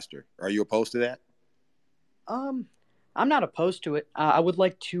happen faster? Are you opposed to that? I'm not opposed to it. I would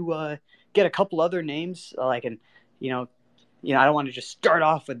like to get a couple other names, I don't want to just start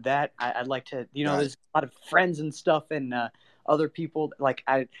off with that. I'd like to, there's a lot of friends and stuff and other people, like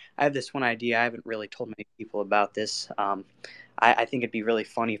I have this one idea. I haven't really told many people about this. I think it'd be really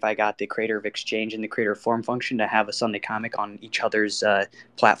funny if I got the creator of Exchange and the creator of Form Function to have a Sunday comic on each other's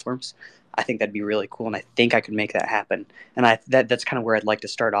platforms. I think that'd be really cool, and I think I could make that happen. And that's kind of where I'd like to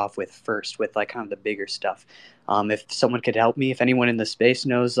start off with first, with like kind of the bigger stuff. If someone could help me, if anyone in the space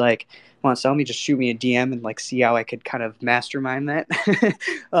knows, like, want to sell me, just shoot me a DM and like see how I could kind of mastermind that.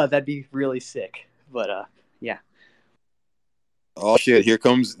 That'd be really sick. But yeah. Oh shit! Here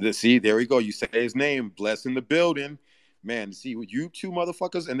comes the see. There we go. You say his name. Bless in the building, man. See you two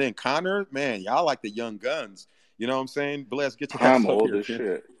motherfuckers, and then Connor, man. Y'all like the young guns. You know what I'm saying? Bless, get your ass I'm up old here. as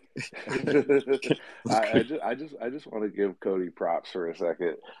shit. I just want to give Cody props for a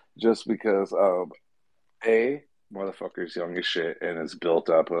second, just because motherfucker's young as shit and has built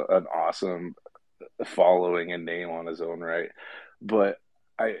up an awesome following and name on his own right. But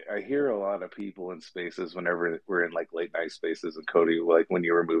I hear a lot of people in spaces whenever we're in like late night spaces, and Cody, like when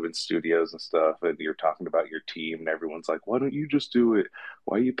you were moving studios and stuff, and you're talking about your team, and everyone's like, "Why don't you just do it?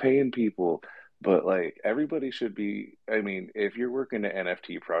 Why are you paying people?" But like everybody should be. I mean, if you're working an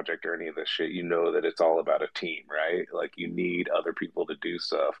NFT project or any of this shit, you know that it's all about a team, right? Like you need other people to do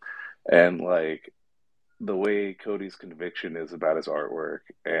stuff, and like the way Cody's conviction is about his artwork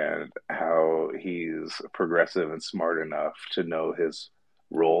and how he's progressive and smart enough to know his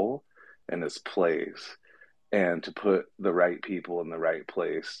role and his place and to put the right people in the right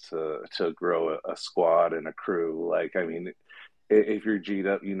place to grow a squad and a crew. Like, I mean, if you're G'd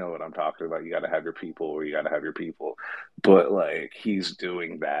up, you know what I'm talking about. You got to have your people, or you got to have your people. But like, he's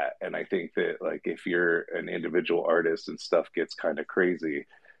doing that. And I think that like, if you're an individual artist and stuff gets kind of crazy,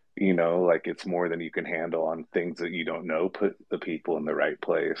 you know, like it's more than you can handle on things that you don't know, put the people in the right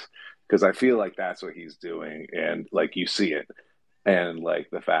place. Because I feel like that's what he's doing. And like, you see it. And like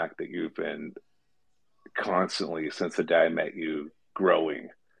the fact that you've been constantly, since the day I met you, growing.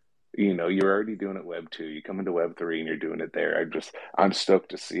 You know, you're already doing it Web 2. You come into Web 3 and you're doing it there. I'm stoked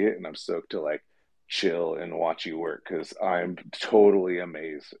to see it, and I'm stoked to like chill and watch you work, because I'm totally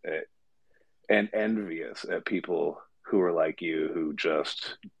amazed at and envious at people who are like you, who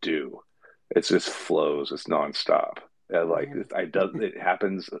just do. It just flows. It's nonstop. It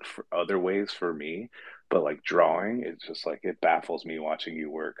happens for other ways for me, but like drawing, it's just like it baffles me watching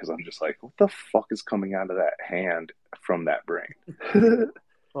you work, because I'm just like, what the fuck is coming out of that hand from that brain?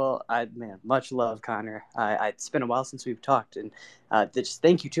 Well, much love, Connor. It's been a while since we've talked, and just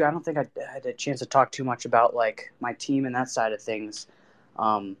thank you too. I don't think I had a chance to talk too much about like my team and that side of things.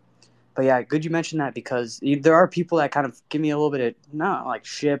 But yeah, good you mentioned that, because there are people that kind of give me a little bit of, not like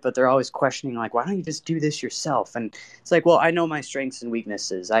shit, but they're always questioning like, why don't you just do this yourself? And it's like, well, I know my strengths and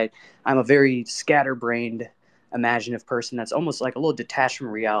weaknesses. I'm a very scatterbrained, imaginative person that's almost like a little detached from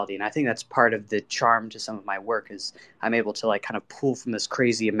reality, and I think that's part of the charm to some of my work, is I'm able to like kind of pull from this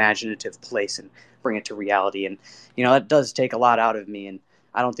crazy imaginative place and bring it to reality. And that does take a lot out of me, and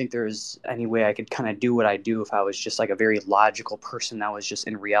I don't think there's any way I could kind of do what I do if I was just like a very logical person that was just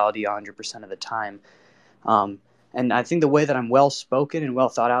in reality 100% of the time. And I think the way that I'm well spoken and well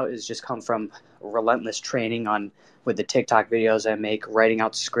thought out is just come from relentless training with the TikTok videos I make, writing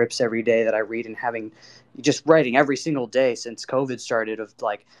out scripts every day that I read, and just writing every single day since COVID started, of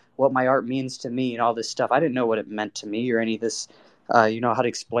like what my art means to me and all this stuff. I didn't know what it meant to me or any of this, how to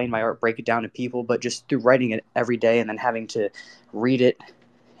explain my art, break it down to people, but just through writing it every day and then having to read it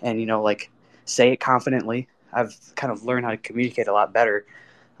and like say it confidently, I've kind of learned how to communicate a lot better.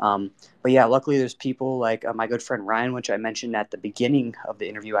 But yeah, luckily there's people like my good friend Ryan, which I mentioned at the beginning of the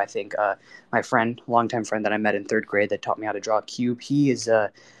interview. I think my longtime friend that I met in third grade that taught me how to draw a cube. He is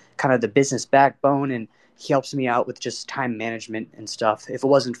kind of the business backbone, and he helps me out with just time management and stuff. If it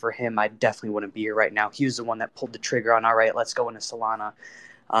wasn't for him, I definitely wouldn't be here right now. He was the one that pulled the trigger on, all right, let's go into Solana.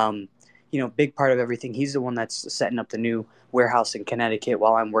 Big part of everything. He's the one that's setting up the new warehouse in Connecticut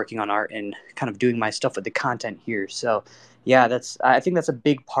while I'm working on art and kind of doing my stuff with the content here. So yeah, I think that's a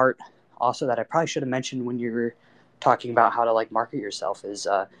big part also that I probably should have mentioned when you were talking about how to like market yourself is,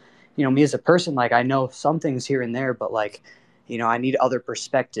 me as a person, like I know some things here and there, but like, I need other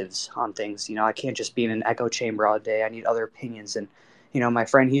perspectives on things. I can't just be in an echo chamber all day. I need other opinions. And, my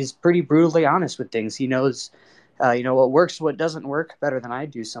friend, he's pretty brutally honest with things. He knows, what works, what doesn't work better than I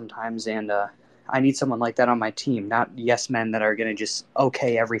do sometimes. And I need someone like that on my team, not yes men that are going to just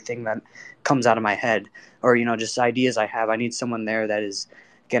okay everything that comes out of my head or, just ideas I have. I need someone there that is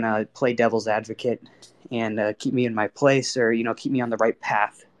going to play devil's advocate and keep me in my place or, keep me on the right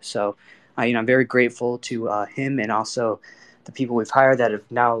path. So, I'm very grateful to him and also the people we've hired that have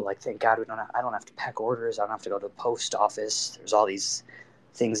now, like, thank God I don't have to pack orders. I don't have to go to the post office. There's all these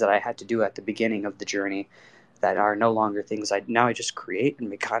things that I had to do at the beginning of the journey. that are no longer things I just create and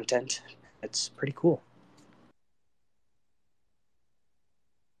make content. It's pretty cool.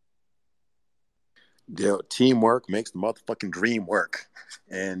 Teamwork makes the motherfucking dream work.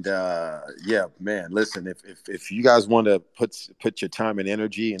 And yeah, man, listen, if you guys want to put your time and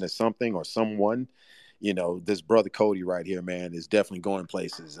energy into something or someone, this brother Cody right here, man, is definitely going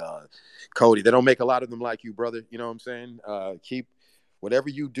places. Cody, they don't make a lot of them like you, brother. You know what I'm saying? Keep whatever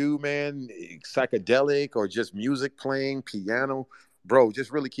you do, man, psychedelic or just music playing, piano, bro,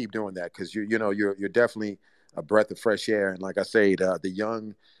 just really keep doing that, because you're definitely a breath of fresh air. And like I say, the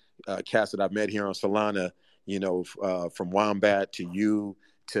young cast that I've met here on Solana, from Wombat to you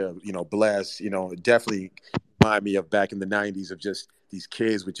to, Bless, definitely remind me of back in the 90s of just these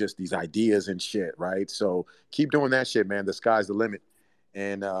kids with just these ideas and shit, right? So keep doing that shit, man. The sky's the limit.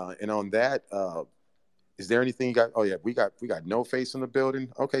 And on that, is there anything you got? Oh yeah, we got No Face in the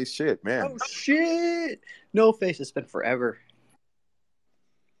building. Okay, shit, man. Oh shit, No Face. It's been forever.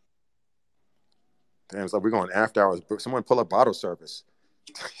 Damn, it's like we're going after hours. Someone pull up bottle service.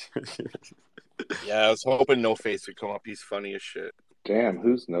 Yeah, I was hoping No Face would come up. He's funny as shit. Damn,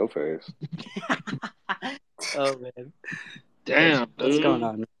 who's No Face? Oh man, damn, what's going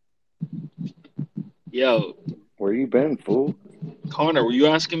on? Yo, where you been, fool? Connor, were you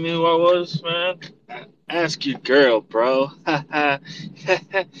asking me who I was, man? Ask your girl, bro. Yeah,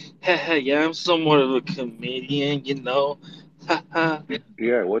 I'm somewhat of a comedian,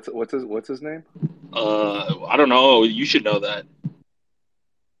 Yeah, what's his name? I don't know. You should know that.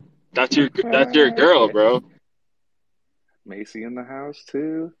 That's your girl, bro. Macy in the house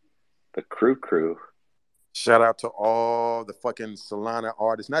too. The crew. Shout out to all the fucking Solana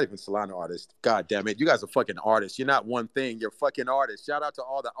artists. Not even Solana artists. God damn it. You guys are fucking artists. You're not one thing. You're fucking artists. Shout out to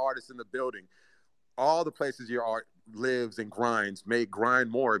all the artists in the building. All the places your art lives and grinds. Grind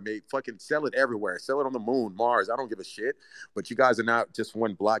more. Fucking sell it everywhere. Sell it on the moon, Mars. I don't give a shit. But you guys are not just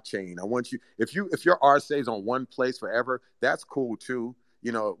one blockchain. I want you, if your art stays on one place forever, that's cool too.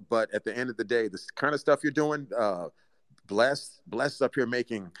 But at the end of the day, this kind of stuff you're doing, Bless up here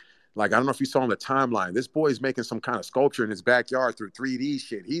making, like, I don't know if you saw on the timeline, this boy's making some kind of sculpture in his backyard through 3D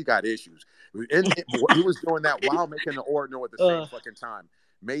shit. He got issues. He was doing that while making the ordinal at the same fucking time.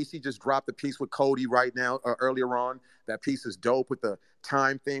 Macy just dropped a piece with Cody right now, earlier on. That piece is dope with the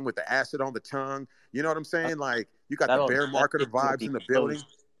time thing, with the acid on the tongue. You know what I'm saying? Like, you got the bear marketer vibes in the building.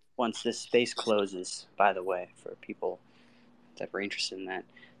 Once this space closes, by the way, for people that were interested in that.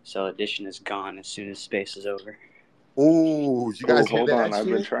 So Edition is gone as soon as space is over. Oh, you guys hold on. Shit? I've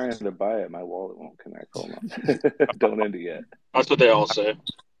been trying to buy it. My wallet won't connect. Hold on. Don't end it yet. That's what they all say.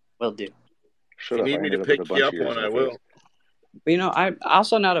 Will do. If you need me to pick you up one, I will. But, I'm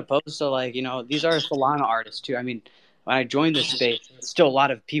also not opposed to, like, these are Solana artists too. I mean, when I joined this space, there's still a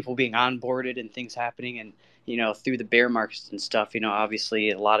lot of people being onboarded and things happening, and through the bear markets and stuff.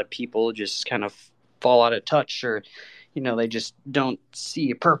 Obviously a lot of people just kind of fall out of touch, or they just don't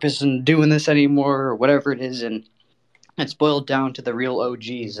see a purpose in doing this anymore, or whatever it is, and it's boiled down to the real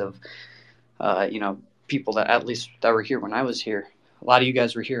OGs of, people that at least that were here when I was here. A lot of you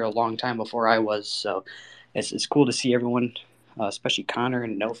guys were here a long time before I was, so it's cool to see everyone, especially Connor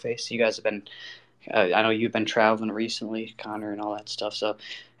and No Face. You guys have been, I know you've been traveling recently, Connor, and all that stuff. So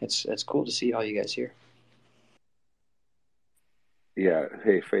it's cool to see all you guys here. Yeah,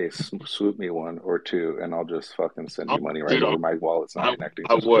 hey Face, swoop me one or two, and I'll just fucking send you money right over. My wallet's not connecting.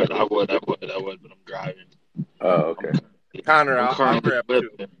 I would, but I'm driving. Oh, okay. Connor, I'll grab two.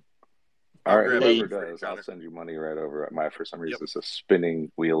 All right, whoever does, I'll send you money right over. For some reason, it's a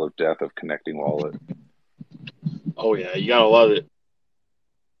spinning wheel of death of connecting wallet. Oh yeah, you gotta love it.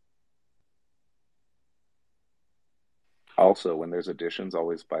 Also, when there's additions,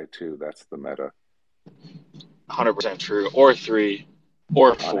 always buy two. That's the meta. 100% true. Or 3,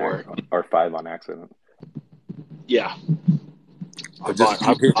 or 4, or 5 on accident. Yeah.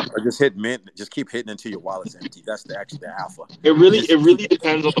 Just hit mint. Just keep hitting until your wallet's empty. That's the alpha. It really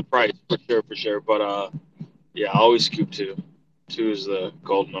depends on the price, for sure. But yeah, I always scoop 2. 2 is the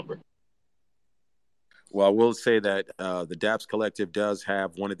gold number. Well, I will say that the DApps Collective does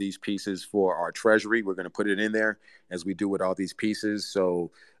have one of these pieces for our treasury. We're going to put it in there as we do with all these pieces.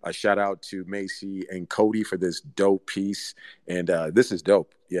 So a shout out to Macy and Cody for this dope piece. And this is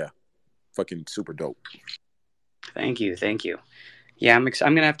dope. Yeah. Fucking super dope. Thank you. Yeah, I'm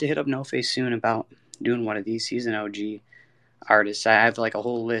going to have to hit up No Face soon about doing one of these. He's an OG artist. I have like a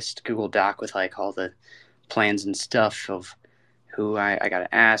whole list, Google Doc, with like all the plans and stuff of who I got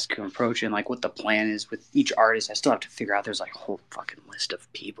to ask, who I'm approaching, like what the plan is with each artist. I still have to figure out. There's like a whole fucking list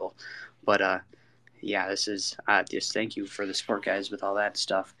of people. But yeah, this is just thank you for the support, guys, with all that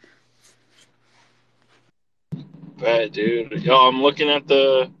stuff. Bet, dude. Yo, I'm looking at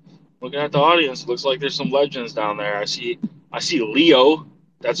the audience. It looks like there's some legends down there. I see Leo.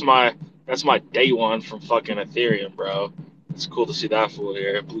 That's my day one from fucking Ethereum, bro. It's cool to see that fool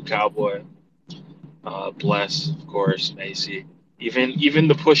here. Blue Cowboy. Bless, of course, Macy. Even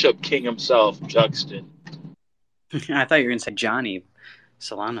the push-up king himself, Juxton. I thought you were gonna say Johnny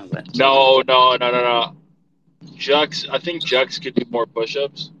Solano, but No. Jux, I think Jux could do more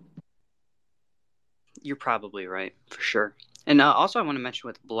push-ups. you're probably right for sure. And also, I want to mention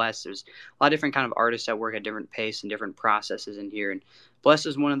with Bless, there's a lot of different kind of artists that work at different pace and different processes in here. And Bless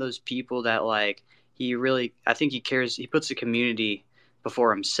is one of those people that I think he puts the community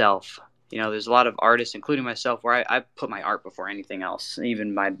before himself. There's a lot of artists, including myself, where I put my art before anything else,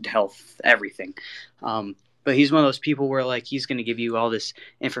 even my health, everything. But he's one of those people where he's going to give you all this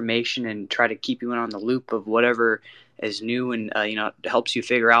information and try to keep you in on the loop of whatever is new and helps you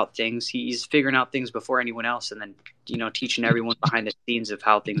figure out things. He's figuring out things before anyone else, and then teaching everyone behind the scenes of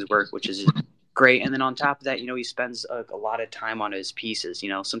how things work, which is great. And then on top of that, he spends a lot of time on his pieces.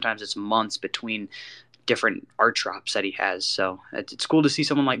 Sometimes it's months between different art drops that he has. So it's cool to see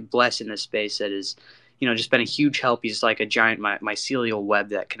someone like Bless in this space that is just been a huge help. He's like a giant mycelial web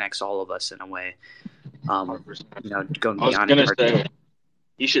that connects all of us in a way. Going I was beyond gonna art. say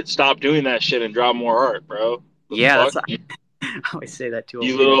you should stop doing that shit and draw more art, bro. Yeah, I always say that too.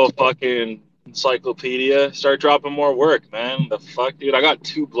 You little fucking encyclopedia. Start dropping more work, man. The fuck, dude. I got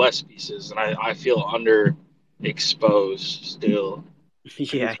 2 Bless pieces, and I feel underexposed still.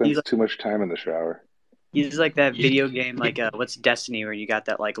 Yeah, he spends too much time in the shower. He's like that video game, what's Destiny, where you got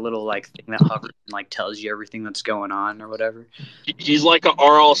that little thing that hovers and tells you everything that's going on or whatever. He's like a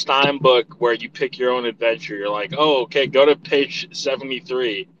R.L. Stein book where you pick your own adventure. You're like, oh, okay, go to page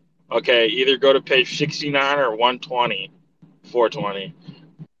 73. Okay, either go to page 69 or 120, 420.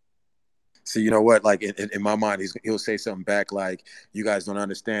 So you know what? Like in my mind, he'll say something back like, "You guys don't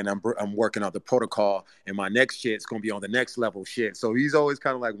understand. I'm working on the protocol, and my next shit's gonna be on the next level shit." So he's always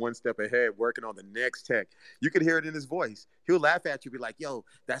kind of like one step ahead, working on the next tech. You can hear it in his voice. He'll laugh at you, be like, "Yo,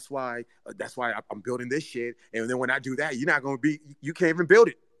 that's why I'm building this shit." And then when I do that, you can't even build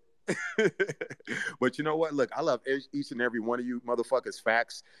it. But you know what? Look, I love each and every one of you motherfuckers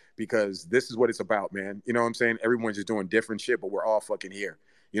facts, because this is what it's about, man. You know what I'm saying? Everyone's just doing different shit, but we're all fucking here.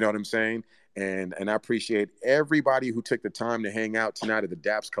 You know what I'm saying? And I appreciate everybody who took the time to hang out tonight at the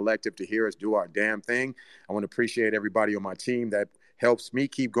DAPS Collective to hear us do our damn thing. I want to appreciate everybody on my team that helps me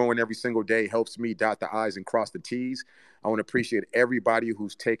keep going every single day, helps me dot the I's and cross the T's. I want to appreciate everybody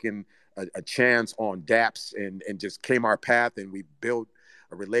who's taken a chance on DAPS and just came our path, and we built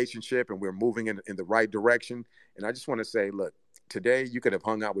a relationship, and we're moving in the right direction. And I just want to say, look, today you could have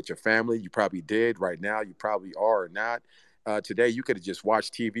hung out with your family. You probably did. Right now, you probably are or not. Today, you could have just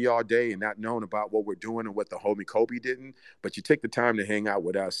watched TV all day and not known about what we're doing and what the homie Kobe didn't. But you take the time to hang out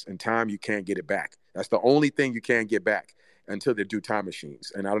with us, and time, you can't get it back. That's the only thing you can't get back until they do time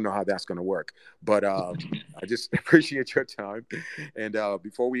machines. And I don't know how that's going to work. But I just appreciate your time. And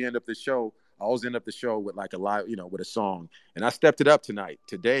before we end up the show, I always end up the show with like a live, with a song. And I stepped it up tonight.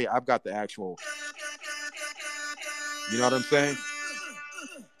 Today, I've got the actual, you know what I'm saying?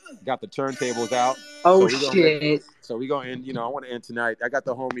 Got the turntables out. Oh, shit. So we're going to end, I want to end tonight. I got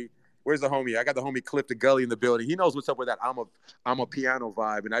the homie. Where's the homie? I got the homie Cliff the Gully in the building. He knows what's up with that I'm a piano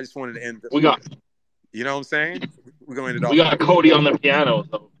vibe. And I just wanted to end. We got. You know what I'm saying? We're going to end it off. We got Cody on the piano,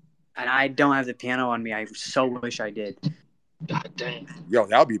 though. And I don't have the piano on me. I so wish I did. God damn. Yo,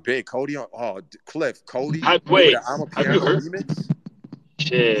 that would be big. Cody on. Oh, Cliff. Cody. Wait. I'm a piano remix.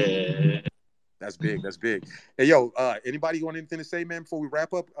 Shit. That's big. That's big. Hey, yo, anybody want anything to say, man, before we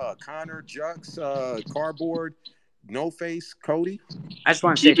wrap up? Connor, Jux, Cardboard, No Face, Cody? I just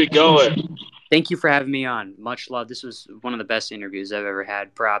want to keep it going. Thank you for having me on. Much love. This was one of the best interviews I've ever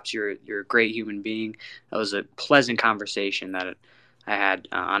had. Props. You're a great human being. That was a pleasant conversation that I had,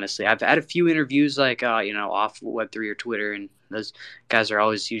 honestly. I've had a few interviews off Web3 or Twitter, and those guys are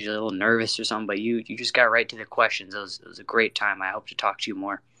always usually a little nervous or something, but you just got right to the questions. It was a great time. I hope to talk to you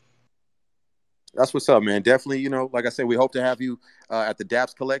more. That's what's up, man. Definitely, like I said, we hope to have you at the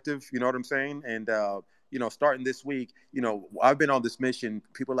DAPS Collective, you know what I'm saying? And, starting this week, I've been on this mission.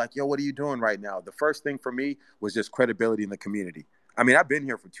 People are like, yo, what are you doing right now? The first thing for me was just credibility in the community. I mean, I've been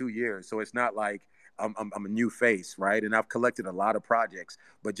here for 2 years, so it's not like I'm a new face, right? And I've collected a lot of projects.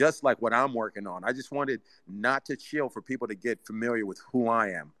 But just like what I'm working on, I just wanted not to chill for people to get familiar with who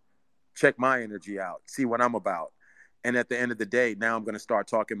I am. Check my energy out. See what I'm about. And at the end of the day, now I'm going to start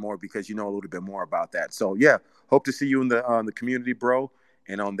talking more because you know a little bit more about that. So, yeah, hope to see you in the community, bro.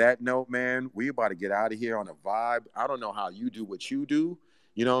 And on that note, man, we about to get out of here on a vibe. I don't know how you do what you do,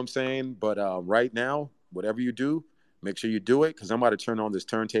 you know what I'm saying? But right now, whatever you do, Make sure you do it, because I'm about to turn on this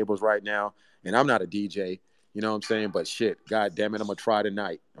turntables right now, and I'm not a DJ, you know what I'm saying? But shit, God damn it, I'm gonna try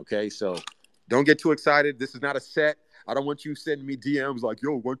tonight. Okay, so don't get too excited. This is not a set. I don't want you sending me DMs like,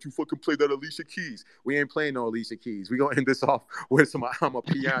 yo, why don't you fucking play that Alicia Keys? We ain't playing no Alicia Keys. We're going to end this off with some I'm a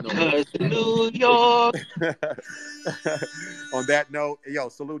piano. New York. On that note, yo,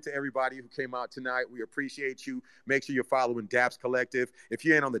 salute to everybody who came out tonight. We appreciate you. Make sure you're following Daps Collective. If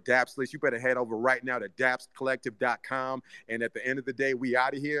you ain't on the Daps list, you better head over right now to dapscollective.com. And at the end of the day, we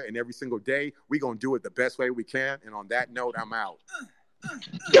out of here. And every single day, we going to do it the best way we can. And on that note, I'm out.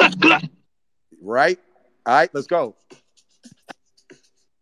 Right? All right, let's go.